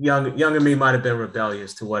younger me might have been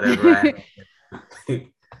rebellious to whatever I had.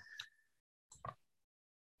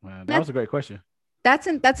 Man, that was a great question. That's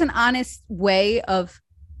an honest way of.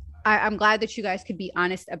 I'm glad that you guys could be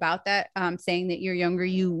honest about that. Saying that you're younger,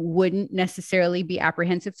 you wouldn't necessarily be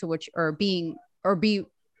apprehensive to what be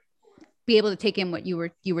able to take in what you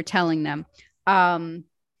were telling them. I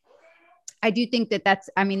do think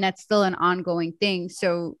that's still an ongoing thing.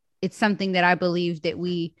 So it's something that I believe that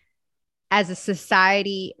we, as a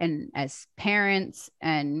society and as parents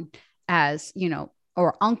and as,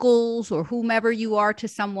 or uncles or whomever you are to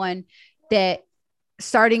someone, that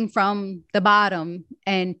starting from the bottom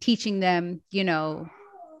and teaching them, I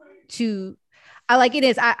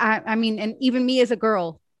mean, and even me as a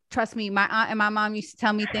girl, trust me, my aunt and my mom used to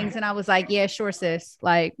tell me things and I was like, yeah, sure, sis,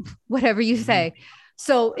 like whatever you say.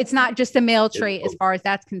 So it's not just a male trait as far as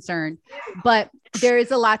that's concerned, but there is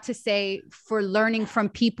a lot to say for learning from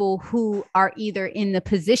people who are either in the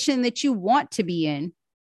position that you want to be in,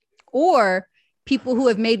 or people who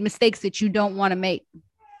have made mistakes that you don't want to make.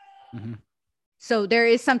 Mm-hmm. So there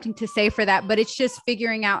is something to say for that, but it's just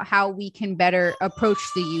figuring out how we can better approach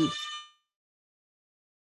the youth.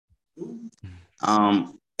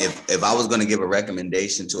 If I was going to give a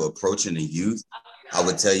recommendation to approaching the youth, I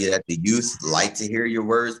would tell you that the youth like to hear your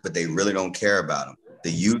words, but they really don't care about them. The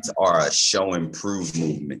youth are a show and prove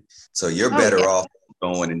movement. So you're better off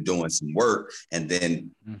going and doing some work, and then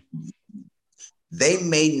they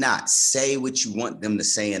may not say what you want them to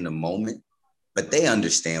say in the moment, but they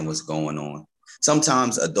understand what's going on.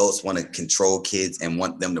 Sometimes adults want to control kids and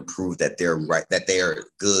want them to prove that they're right, that they are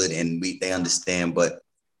good, and they understand. But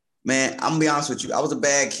Man, I'm gonna be honest with you. I was a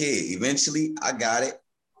bad kid. Eventually, I got it.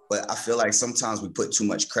 But I feel like sometimes we put too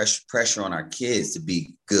much pressure on our kids to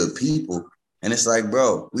be good people. And it's like,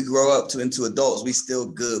 bro, we grow up into adults. We still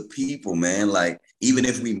good people, man. Like, even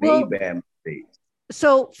if we made bad mistakes.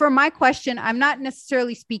 So for my question, I'm not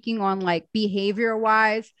necessarily speaking on like behavior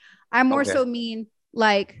wise. I more so mean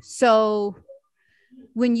like, so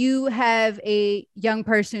when you have a young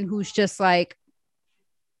person who's just like,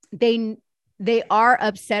 they are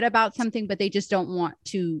upset about something, but they just don't want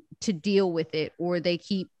to deal with it, or they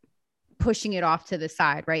keep pushing it off to the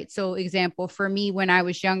side, right? So example, for me, when I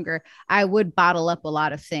was younger, I would bottle up a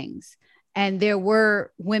lot of things. And there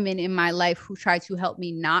were women in my life who tried to help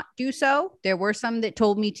me not do so. There were some that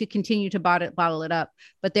told me to continue to bottle it up,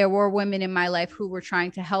 but there were women in my life who were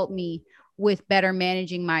trying to help me with better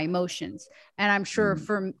managing my emotions. And I'm sure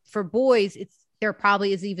for boys, there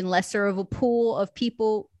probably is even lesser of a pool of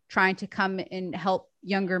people trying to come and help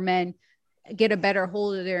younger men get a better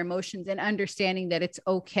hold of their emotions, and understanding that it's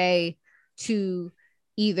okay to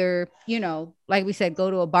either, you know, like we said, go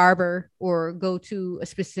to a barber or go to a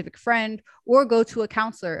specific friend or go to a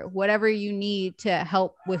counselor, whatever you need to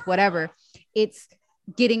help with whatever. It's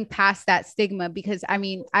getting past that stigma, because I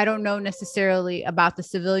mean, I don't know necessarily about the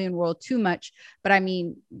civilian world too much, but I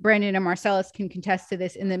mean, Brandon and Marcellus can contest to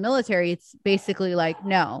this. In the military, it's basically like,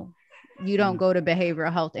 no, you don't go to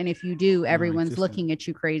behavioral health. And if you do, everyone's looking at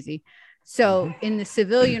you crazy. So in the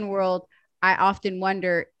civilian world, I often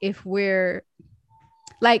wonder if we're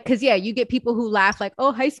like, because yeah, you get people who laugh like,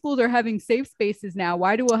 oh, high schools are having safe spaces now.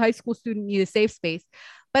 Why do a high school student need a safe space?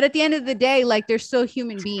 But at the end of the day, like, they're still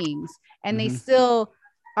human beings, and they still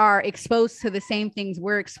are exposed to the same things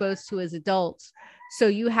we're exposed to as adults. So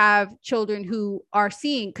you have children who are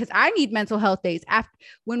seeing, because I need mental health days. After,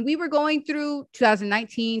 when we were going through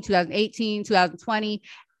 2019, 2018, 2020,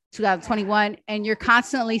 2021, and you're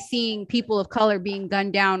constantly seeing people of color being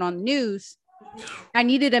gunned down on the news, I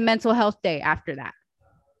needed a mental health day after that.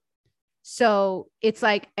 So it's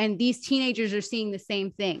like, and these teenagers are seeing the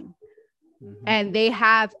same thing. And they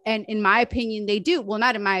have, and in my opinion, they do. Well,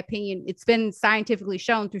 not in my opinion, it's been scientifically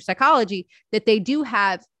shown through psychology that they do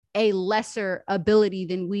have a lesser ability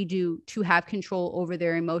than we do to have control over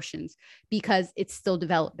their emotions, because it's still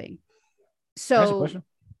developing. So,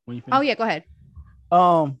 oh yeah, go ahead.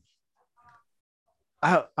 I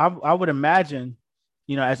would imagine,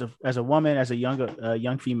 you know, as a woman, as a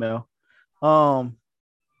young female,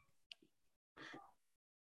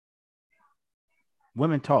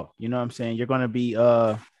 women talk, you know what I'm saying? You're going to be,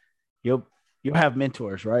 you'll have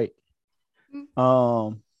mentors, right? You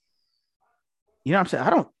know what I'm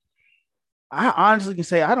saying? I honestly can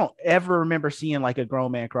say I don't ever remember seeing like a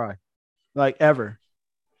grown man cry, like ever.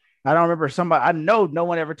 I don't remember somebody, I know no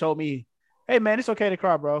one ever told me, hey man, it's okay to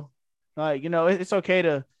cry, bro. Like, you know, it's okay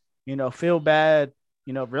to, you know, feel bad,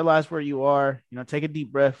 you know, realize where you are, you know, take a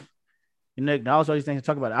deep breath, you know, acknowledge all these things to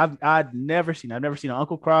talk about it. I've never seen an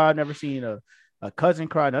uncle cry. I've never seen a cousin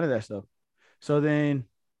cry, none of that stuff. So then,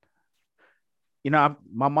 you know,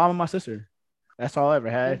 my mom and my sister, that's all I ever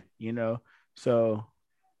had, you know? So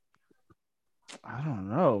I don't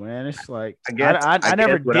know, man. It's like, I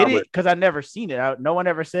never did it because I never seen it. No one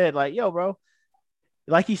ever said like, yo, bro,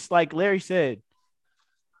 like Larry said,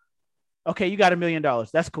 okay, you got $1 million.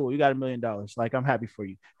 That's cool. You got $1 million. Like, I'm happy for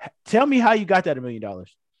you. Tell me how you got that $1 million.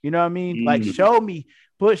 You know what I mean? Like, show me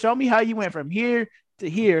how you went from here to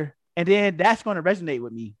here. And then that's going to resonate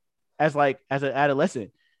with me as an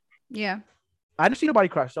adolescent. Yeah. I didn't see nobody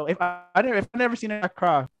cry. So if I never seen a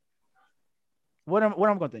cry, what am I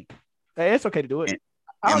going to think? Hey, it's okay to do it.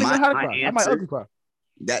 I don't even know how to cry. I might ugly cry.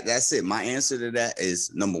 That's it. My answer to that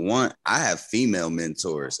is, number one, I have female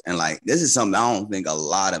mentors. And like, this is something I don't think a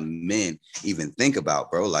lot of men even think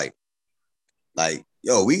about, bro. Like,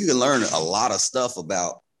 yo, we can learn a lot of stuff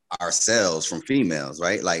about ourselves from females,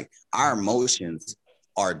 right? Like, our emotions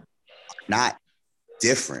are not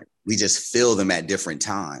different. We just feel them at different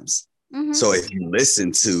times. So if you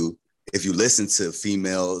listen to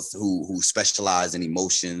females who specialize in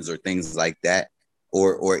emotions or things like that,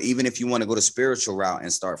 or even if you want to go the spiritual route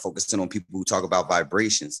and start focusing on people who talk about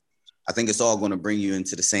vibrations, I think it's all going to bring you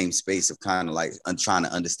into the same space of kind of like trying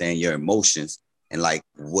to understand your emotions and like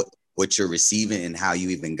what you're receiving and how you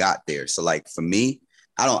even got there. So like for me,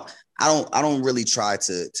 I don't really try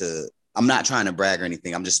to I'm not trying to brag or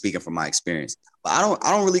anything. I'm just speaking from my experience. But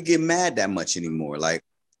I don't really get mad that much anymore. Like,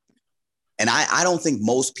 and I don't think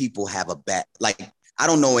most people have a bad, like, I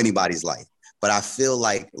don't know anybody's life, but I feel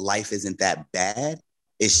like life isn't that bad.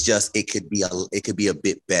 It's just, it could be a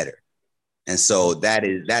bit better. And so that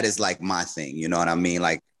is like my thing. You know what I mean?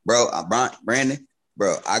 Like, bro, Brandon,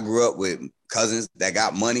 Bro, I grew up with cousins that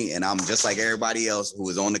got money, and I'm just like everybody else who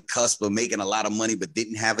was on the cusp of making a lot of money but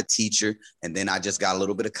didn't have a teacher. And then I just got a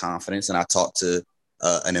little bit of confidence, and I talked to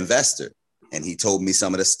an investor, and he told me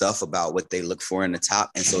some of the stuff about what they look for in the top.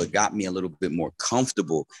 And so it got me a little bit more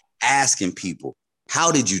comfortable asking people,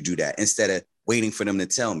 how did you do that? Instead of waiting for them to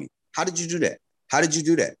tell me, how did you do that? How did you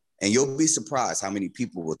do that? And you'll be surprised how many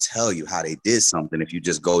people will tell you how they did something if you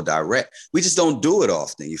just go direct. We just don't do it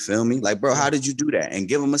often. You feel me? Like, bro, how did you do that? And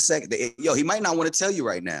give him a second. Yo, he might not want to tell you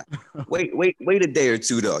right now. Wait a day or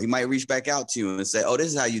two, though. He might reach back out to you and say, oh,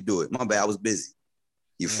 this is how you do it. My bad, I was busy.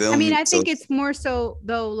 You feel me? I mean, I think it's more so,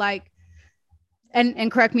 though, like,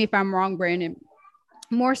 and correct me if I'm wrong, Brandon,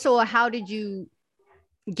 more so how did you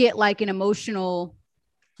get like an emotional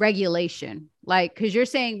regulation? Like, because you're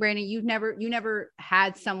saying, Brandon, you never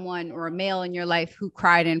had someone or a male in your life who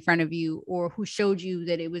cried in front of you or who showed you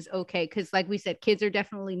that it was okay. Because like we said, kids are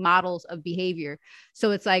definitely models of behavior.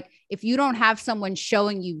 So it's like, if you don't have someone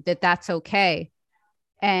showing you that that's okay,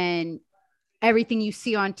 and everything you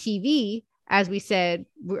see on TV, as we said,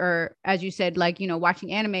 or as you said, like, you know,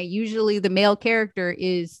 watching anime, usually the male character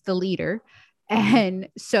is the leader. And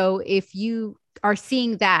so if you are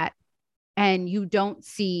seeing that and you don't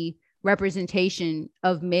see representation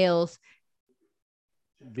of males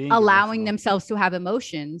allowing themselves to have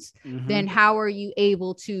emotions, then how are you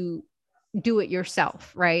able to do it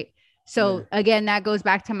yourself? Right. So again, that goes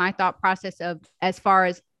back to my thought process of, as far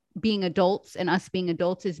as being adults and us being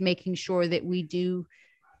adults, is making sure that we do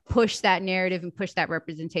push that narrative and push that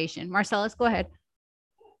representation. Marcellus, go ahead.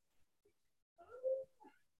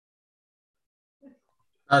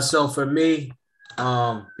 So for me,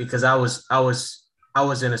 because I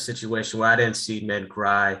was in a situation where I didn't see men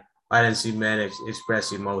cry, I didn't see men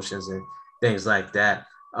express emotions and things like that.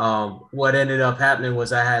 What ended up happening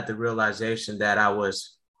was I had the realization that I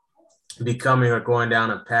was becoming or going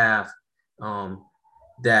down a path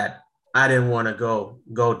that I didn't want to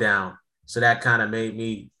go down. So that kind of made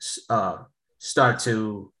me start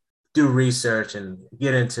to do research and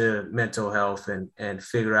get into mental health and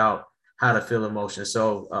figure out how to feel emotions.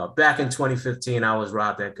 So back in 2015, I was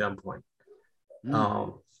robbed at gunpoint.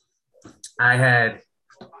 I had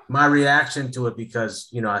my reaction to it, because,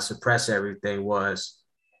 you know, I suppressed everything, was,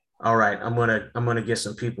 all right, I'm gonna get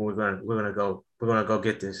some people. We're gonna go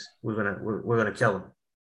get this. We're gonna kill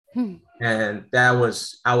them. And I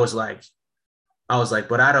was like,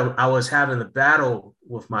 but I was having the battle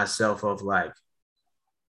with myself of like,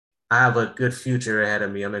 I have a good future ahead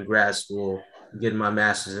of me. I'm in grad school, getting my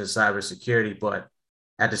master's in cybersecurity, but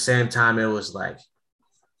at the same time, it was like,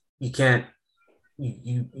 you can't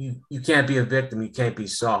be a victim. You can't be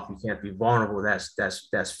soft. You can't be vulnerable.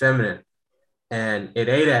 That's feminine. And it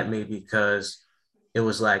ate at me, because it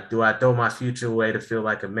was like, do I throw my future away to feel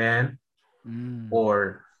like a man,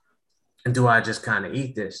 or do I just kind of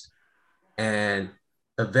eat this? And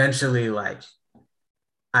eventually, like,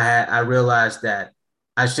 I realized that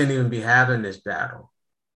I shouldn't even be having this battle.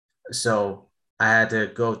 So I had to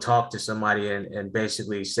go talk to somebody and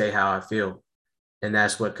basically say how I feel. And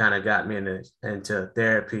that's what kind of got me into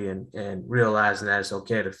therapy and realizing that it's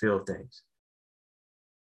okay to feel things.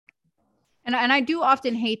 And I do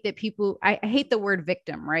often hate that people, I hate the word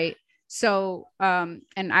victim, right? So, and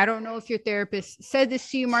I don't know if your therapist said this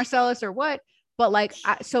to you, Marcellus, or what, but like,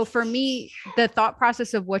 so for me, the thought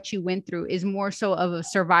process of what you went through is more so of a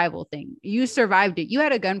survival thing. You survived it. You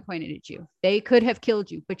had a gun pointed at you. They could have killed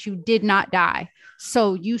you, but you did not die.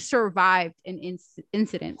 So you survived an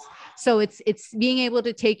incident. So it's being able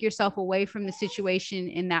to take yourself away from the situation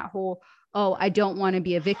in that whole, oh, I don't want to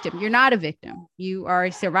be a victim. You're not a victim. You are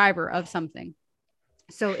a survivor of something.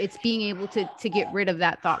 So it's being able to get rid of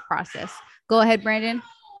that thought process. Go ahead, Brandon.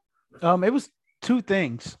 It was two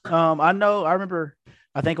things. I remember,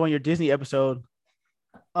 I think on your Disney episode,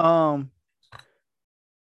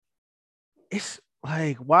 it's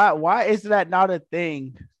like, why is that not a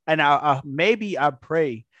thing? And maybe I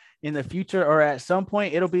pray in the future or at some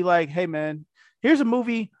point it'll be like, hey man, here's a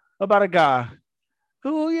movie about a guy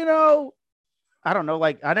who, you know, I don't know,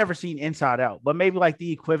 like I never seen Inside Out, but maybe like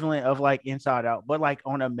the equivalent of like Inside Out, but like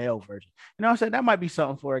on a male version. You know what I'm saying? That might be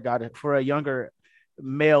something for a guy for a younger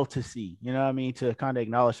male to see, you know what I mean, to kind of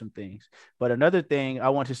acknowledge some things. But another thing I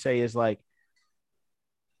want to say is like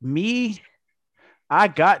I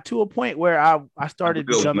got to a point where I started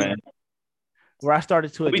becoming, where I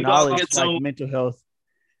started to acknowledge like mental health,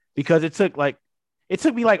 because it took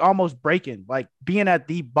me like almost breaking, like being at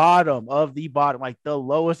the bottom of the bottom, like the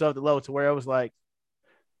lowest of the low, to where it was like,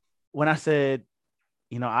 when I said,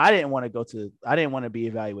 you know, I didn't want to be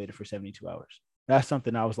evaluated for 72 hours. That's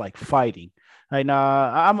something I was like fighting. Like,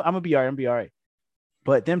 nah, I'm gonna be all right.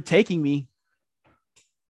 But them taking me,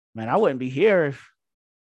 man, I wouldn't be here if,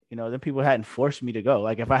 then people hadn't forced me to go.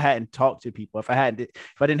 Like if I hadn't talked to people, if I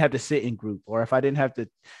didn't have to sit in group, or if I didn't have to,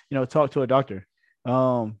 talk to a doctor,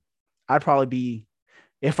 I'd probably be,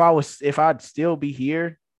 if I'd still be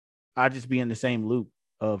here, I'd just be in the same loop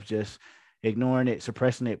of just ignoring it,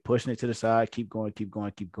 suppressing it, pushing it to the side, keep going.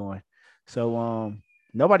 So,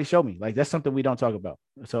 nobody showed me. Like, that's something we don't talk about.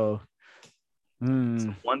 So,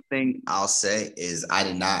 one thing I'll say is I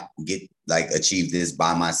did not achieve this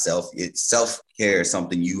by myself. Self-care is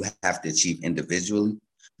something you have to achieve individually.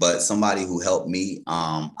 But somebody who helped me,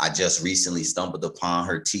 I just recently stumbled upon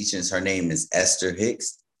her teachings. Her name is Esther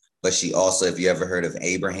Hicks, but she also, if you ever heard of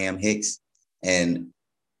Abraham Hicks, and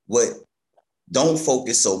don't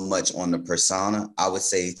focus so much on the persona. I would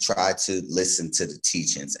say try to listen to the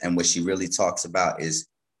teachings. And what she really talks about is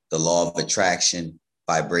the law of attraction,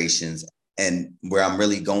 vibrations. And where I'm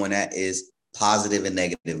really going at is positive and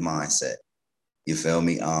negative mindset. You feel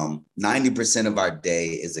me? 90% of our day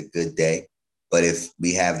is a good day. But if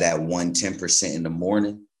we have that 10% in the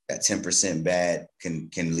morning, that 10% bad can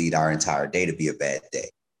lead our entire day to be a bad day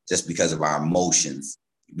just because of our emotions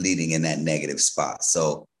leading in that negative spot.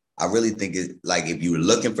 So I really think if you were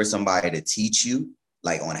looking for somebody to teach you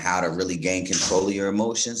on how to really gain control of your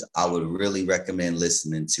emotions, I would really recommend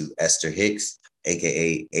listening to Esther Hicks,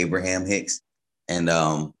 aka Abraham Hicks, and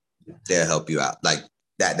they'll help you out.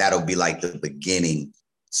 That'll be the beginning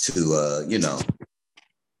to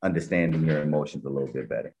understanding your emotions a little bit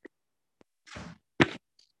better.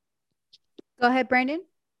 Go ahead, Brandon.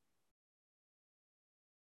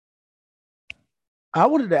 I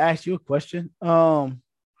wanted to ask you a question.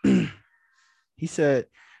 He said,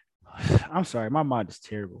 I'm sorry, my mind is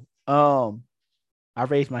terrible. I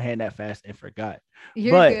raised my hand that fast and forgot.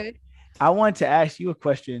 You're good. I wanted to ask you a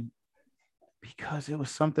question because it was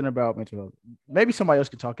something about mental health. Maybe somebody else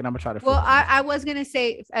could talk, and I'm gonna try to. Well, I was gonna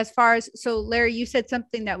say, as far as, so Larry, you said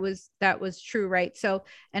something that was true, right? So,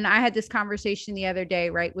 and I had this conversation the other day,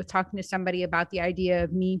 right, with talking to somebody about the idea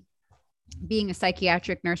of me being a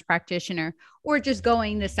psychiatric nurse practitioner or just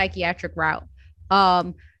going the psychiatric route.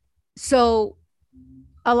 So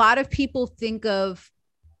a lot of people think of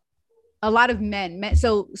a lot of men.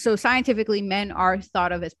 So scientifically, men are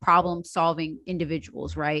thought of as problem solving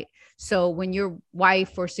individuals, right? So when your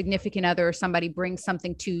wife or significant other or somebody brings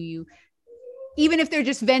something to you, even if they're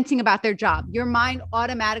just venting about their job, your mind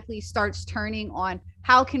automatically starts turning on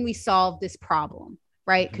how can we solve this problem,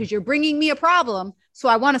 right? Because you're bringing me a problem, so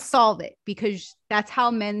I want to solve it, because that's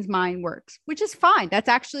how men's mind works, which is fine. That's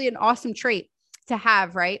actually an awesome trait to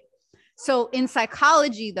have, right? So in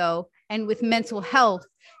psychology, though, and with mental health,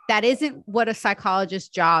 that isn't what a psychologist's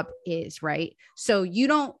job is, right? So you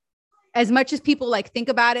don't, as much as people think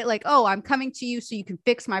about it, oh, I'm coming to you so you can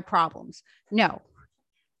fix my problems. No,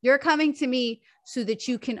 you're coming to me so that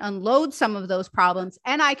you can unload some of those problems,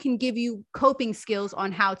 and I can give you coping skills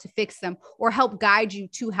on how to fix them or help guide you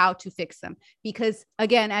to how to fix them. Because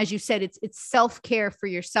again, as you said, it's self-care for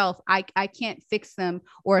yourself. I can't fix them,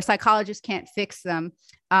 or a psychologist can't fix them.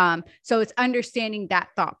 So it's understanding that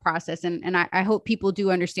thought process. And I hope people do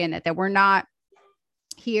understand that we're not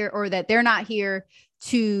here, or that they're not here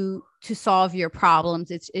to solve your problems.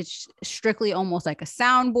 It's strictly almost like a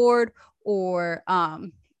soundboard, or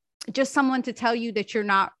just someone to tell you that you're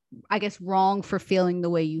not, I guess, wrong for feeling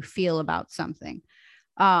the way you feel about something.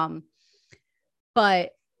 But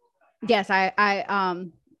yes,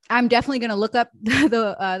 I'm definitely going to look up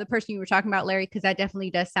the person you were talking about, Larry, because that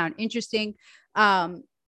definitely does sound interesting.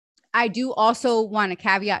 I do also want to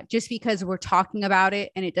caveat, just because we're talking about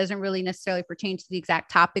it and it doesn't really necessarily pertain to the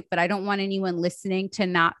exact topic, but I don't want anyone listening to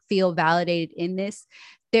not feel validated in this.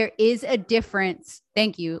 There is a difference.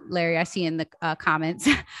 Thank you, Larry. I see in the comments.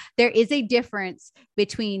 There is a difference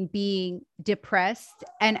between being depressed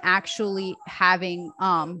and actually having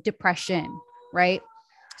depression, right?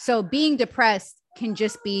 So being depressed can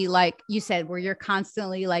just be like you said, where you're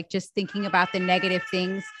constantly just thinking about the negative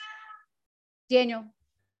things. Daniel,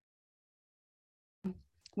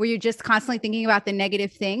 where you're just constantly thinking about the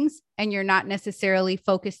negative things and you're not necessarily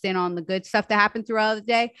focused in on the good stuff that happened throughout the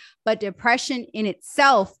day. But depression in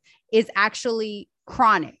itself is actually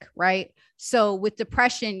chronic, right? So with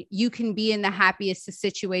depression, you can be in the happiest of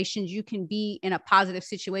situations. You can be in a positive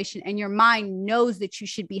situation, and your mind knows that you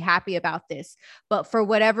should be happy about this. But for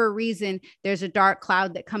whatever reason, there's a dark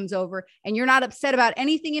cloud that comes over, and you're not upset about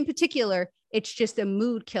anything in particular. It's just a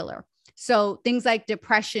mood killer. So things like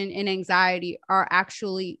depression and anxiety are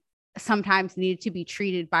actually sometimes needed to be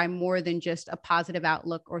treated by more than just a positive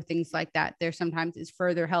outlook or things like that. There sometimes is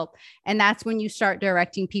further help. And that's when you start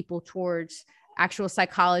directing people towards actual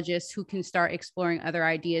psychologists who can start exploring other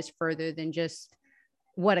ideas further than just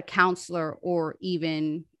what a counselor or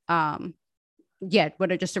even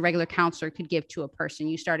what just a regular counselor could give to a person.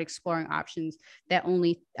 You start exploring options that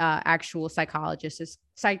only actual psychologists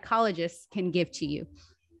can give to you.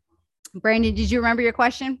 Brandon, did you remember your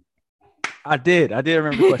question? I did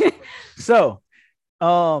remember the question. So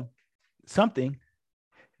something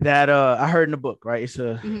that I heard in the book, right? It's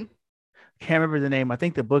can't remember the name. I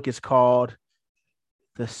think the book is called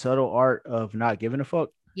The Subtle Art of Not Giving a Fuck.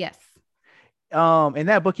 Yes. In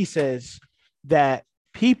that book, he says that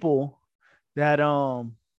people that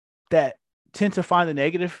tend to find the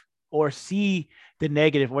negative or see the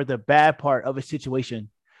negative or the bad part of a situation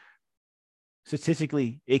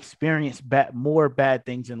statistically experience more bad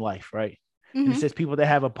things in life, right? Mm-hmm. And it says people that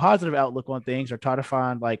have a positive outlook on things or try to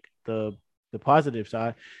find like the positive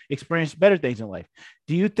side experience better things in life.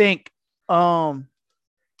 Do you think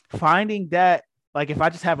finding that, like, if I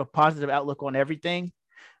just have a positive outlook on everything,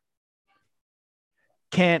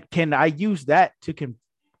 can I use that to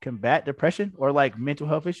combat depression or like mental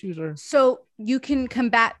health issues? Or so you can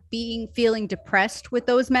combat feeling depressed with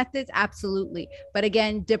those methods? Absolutely. But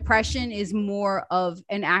again, depression is more of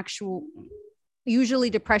usually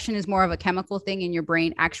depression is more of a chemical thing in your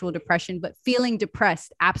brain, actual depression, but feeling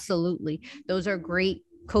depressed, absolutely. Those are great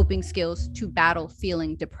coping skills to battle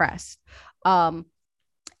feeling depressed.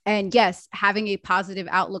 And yes, having a positive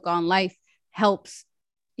outlook on life helps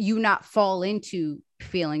you not fall into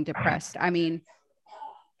feeling depressed. I mean,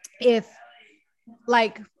 if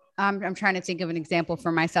like, I'm trying to think of an example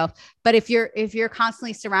for myself, but if you're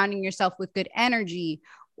constantly surrounding yourself with good energy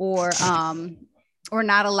or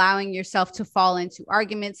not allowing yourself to fall into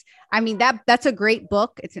arguments, I mean, that's a great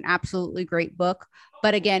book. It's an absolutely great book.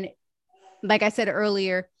 But again, like I said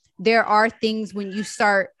earlier, there are things when you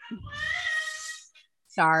start,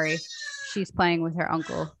 sorry, she's playing with her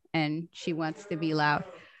uncle and she wants to be loud.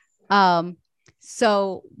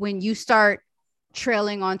 So when you start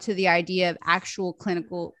trailing onto the idea of actual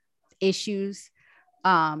clinical issues,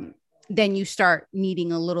 then you start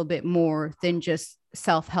needing a little bit more than just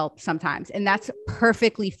self-help sometimes. And that's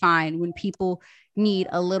perfectly fine when people need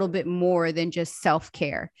a little bit more than just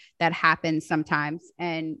self-care. That happens sometimes.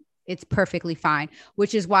 And it's perfectly fine,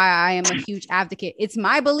 which is why I am a huge advocate. It's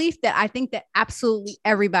my belief that I think that absolutely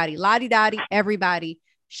everybody, la-di-da-di, everybody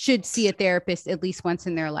should see a therapist at least once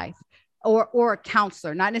in their life, or a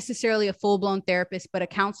counselor, not necessarily a full-blown therapist, but a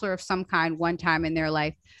counselor of some kind one time in their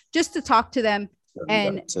life, just to talk to them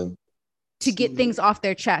and to get things off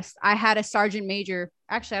their chest. I had a sergeant major.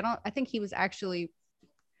 Actually, I think he was actually,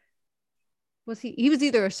 he was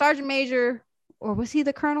either a sergeant major or was he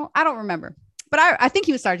the colonel? I don't remember. But I think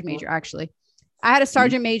he was sergeant major, actually. I had a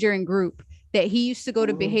sergeant major in group that he used to go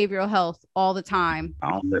to behavioral health all the time.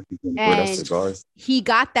 And he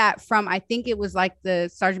got that from, I think it was like the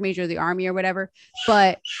sergeant major of the Army or whatever.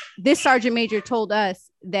 But this sergeant major told us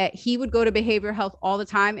that he would go to behavioral health all the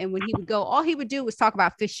time. And when he would go, all he would do was talk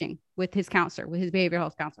about fishing with his counselor, with his behavioral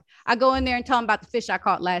health counselor. I go in there and tell him about the fish I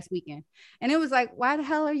caught last weekend. And it was like, why the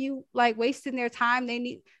hell are you like wasting their time?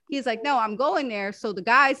 He's like, no, I'm going there so the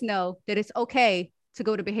guys know that it's okay to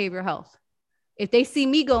go to behavioral health. If they see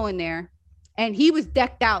me going there, and he was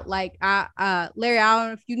decked out like Larry, I don't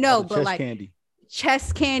know if you know, but like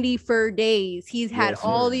chest candy for days. He's had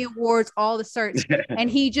all the awards, all the certs, and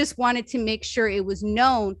he just wanted to make sure it was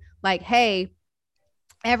known, like, hey,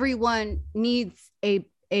 everyone needs a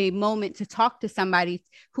moment to talk to somebody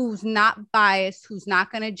who's not biased, who's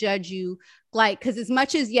not going to judge you. Like, because as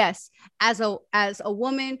much as, yes, as a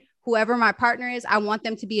woman, whoever my partner is, I want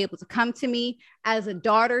them to be able to come to me. As a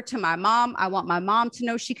daughter to my mom, I want my mom to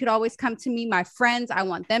know she could always come to me. My friends, I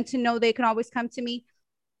want them to know they can always come to me.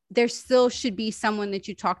 There still should be someone that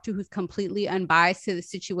you talk to who's completely unbiased to the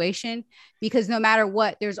situation, because no matter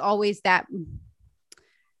what, there's always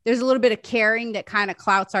there's a little bit of caring that kind of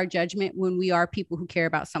clouts our judgment when we are people who care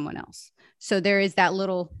about someone else. So there is that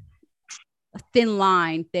little thin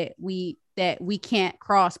line that we can't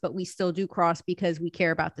cross, but we still do cross because we care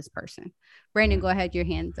about this person. Brandon, go ahead. Your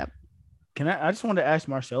hand's up. I just wanted to ask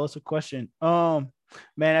Marcellus a question. Man,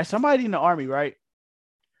 as somebody in the Army, right?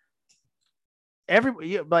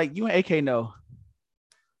 Everybody, like you and AK know,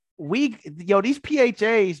 these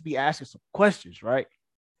PHAs be asking some questions, right?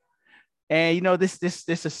 And this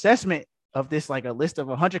assessment of this, like a list of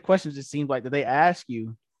 100 questions, it seems like that they ask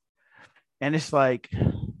you, and it's like,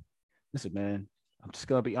 listen, man, I'm just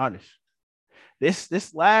gonna be honest.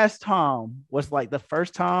 This last time was like the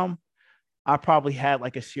first time I probably had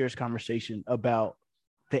like a serious conversation about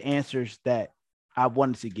the answers that I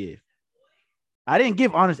wanted to give. I didn't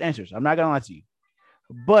give honest answers. I'm not gonna lie to you,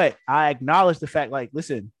 But I acknowledge the fact, like,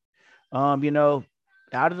 listen, you know,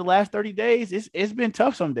 out of the last 30 days, it's been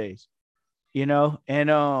tough some days, you know,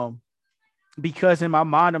 and because in my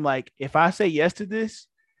mind, I'm like, if I say yes to this,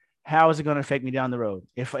 how is it going to affect me down the road?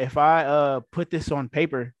 If I put this on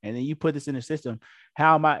paper and then you put this in the system,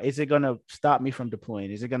 is it going to stop me from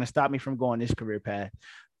deploying? Is it going to stop me from going this career path?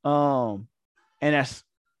 And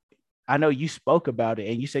I know you spoke about it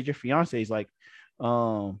and you said your fiance is like,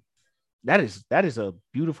 that is a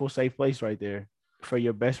beautiful, safe place right there for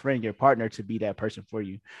your best friend, your partner, to be that person for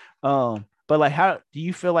you. But like, how do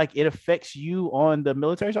you feel like it affects you on the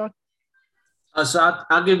military side? So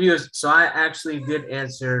I'll give you so I actually did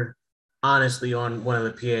answer honestly on one of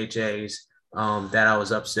the PHAs that I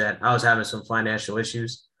was upset. I was having some financial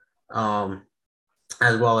issues, as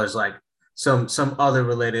well as like some other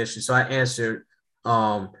related issues. So I answered.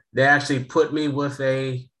 They actually put me with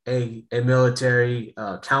a military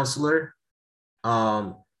counselor,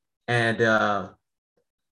 and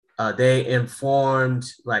they informed,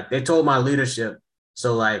 like, they told my leadership.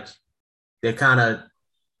 So like they kind of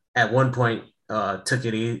at one point took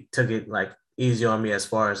it like easy on me as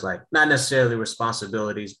far as like not necessarily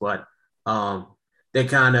responsibilities, but they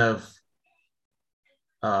kind of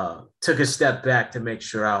took a step back to make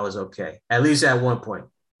sure I was okay, at least at one point.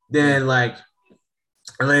 Then like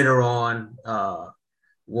later on,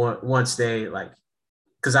 once they like,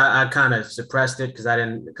 because I kind of suppressed it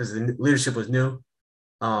because the leadership was new.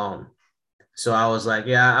 So I was like,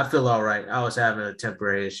 yeah, I feel all right. I was having a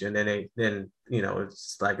temporary issue. And then you know,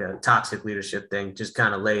 it's like a toxic leadership thing, just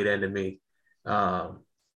kind of laid into me.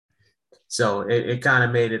 So it kind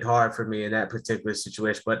of made it hard for me in that particular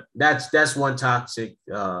situation. But that's one toxic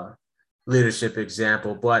leadership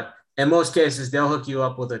example. But in most cases, they'll hook you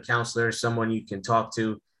up with a counselor, someone you can talk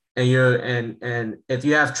to. And if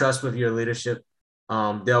you have trust with your leadership,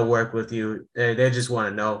 they'll work with you. They just want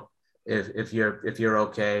to know if you're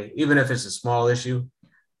okay, even if it's a small issue.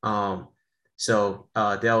 So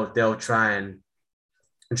they'll try and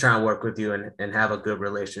work with you and have a good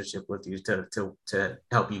relationship with you to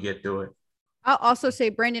help you get through it. I'll also say,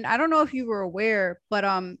 Brandon, I don't know if you were aware, but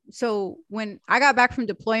so when I got back from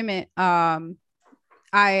deployment, I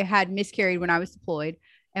had miscarried when I was deployed,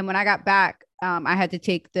 and when I got back, I had to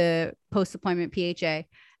take the post-deployment PHA,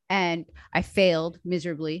 and I failed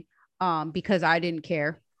miserably because I didn't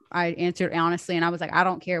care. I answered honestly, and I was like, I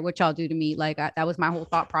don't care what y'all do to me. Like that was my whole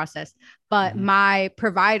thought process. But my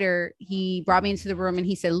provider, he brought me into the room and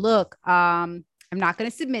he said, look, I'm not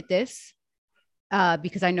going to submit this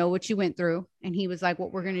because I know what you went through. And he was like,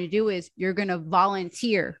 what we're going to do is you're going to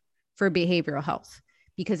volunteer for behavioral health,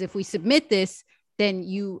 because if we submit this, then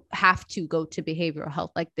you have to go to behavioral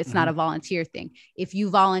health. Like it's not a volunteer thing. If you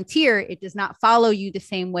volunteer, it does not follow you the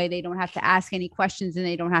same way. They don't have to ask any questions and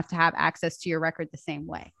they don't have to have access to your record the same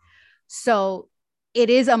way. So it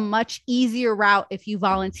is a much easier route if you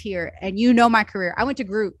volunteer. And you know my career. I went to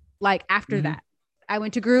group like after that. I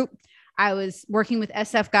went to group. I was working with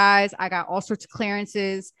SF guys. I got all sorts of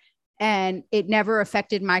clearances and it never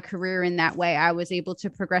affected my career in that way. I was able to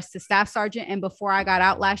progress to staff sergeant. And before I got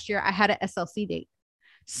out last year, I had an SLC date.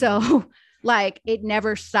 So like it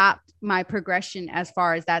never stopped my progression as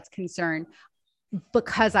far as that's concerned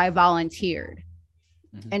because I volunteered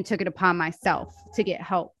and took it upon myself to get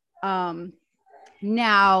help.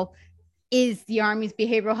 Now, is the Army's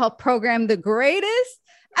behavioral health program the greatest?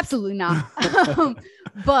 Absolutely not.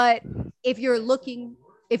 But if you're looking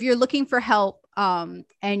for help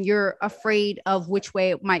and you're afraid of which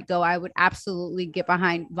way it might go, I would absolutely get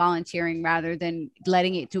behind volunteering rather than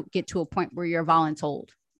letting it get to a point where you're voluntold,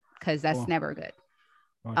 because that's never good.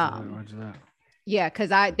 Roger that. Yeah,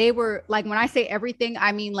 because they were like, when I say everything,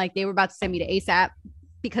 I mean like they were about to send me to ASAP.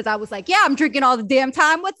 Because I was like, yeah, I'm drinking all the damn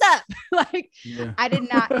time. What's up? Like, I did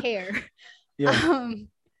not care.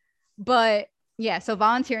 But yeah, so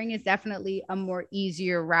volunteering is definitely a more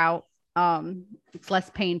easier route. It's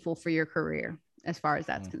less painful for your career as far as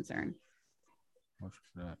that's concerned.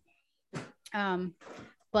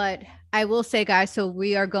 But I will say, guys, so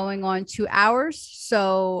we are going on 2 hours.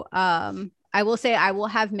 So I will say I will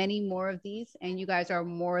have many more of these and you guys are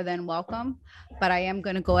more than welcome. But I am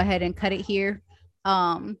going to go ahead and cut it here.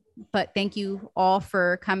 But thank you all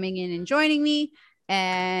for coming in and joining me,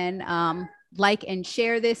 and like and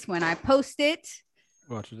share this when I post it.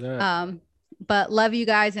 Watch that. But love you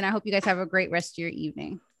guys, and I hope you guys have a great rest of your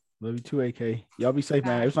evening. Love you too, AK. Y'all be safe,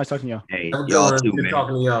 man. It was nice talking to y'all. Hey, y'all too, man.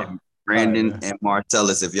 Talking to y'all. Brandon and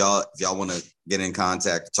Marcellus, if y'all want to get in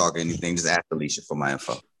contact, talk anything, just ask Alicia for my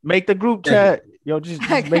info. Make the group chat. Yo, just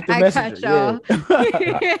make the message. Y'all.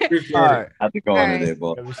 Yeah. All right. I have to go on right. today,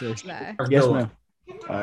 boy. Bye. Yes, ma'am.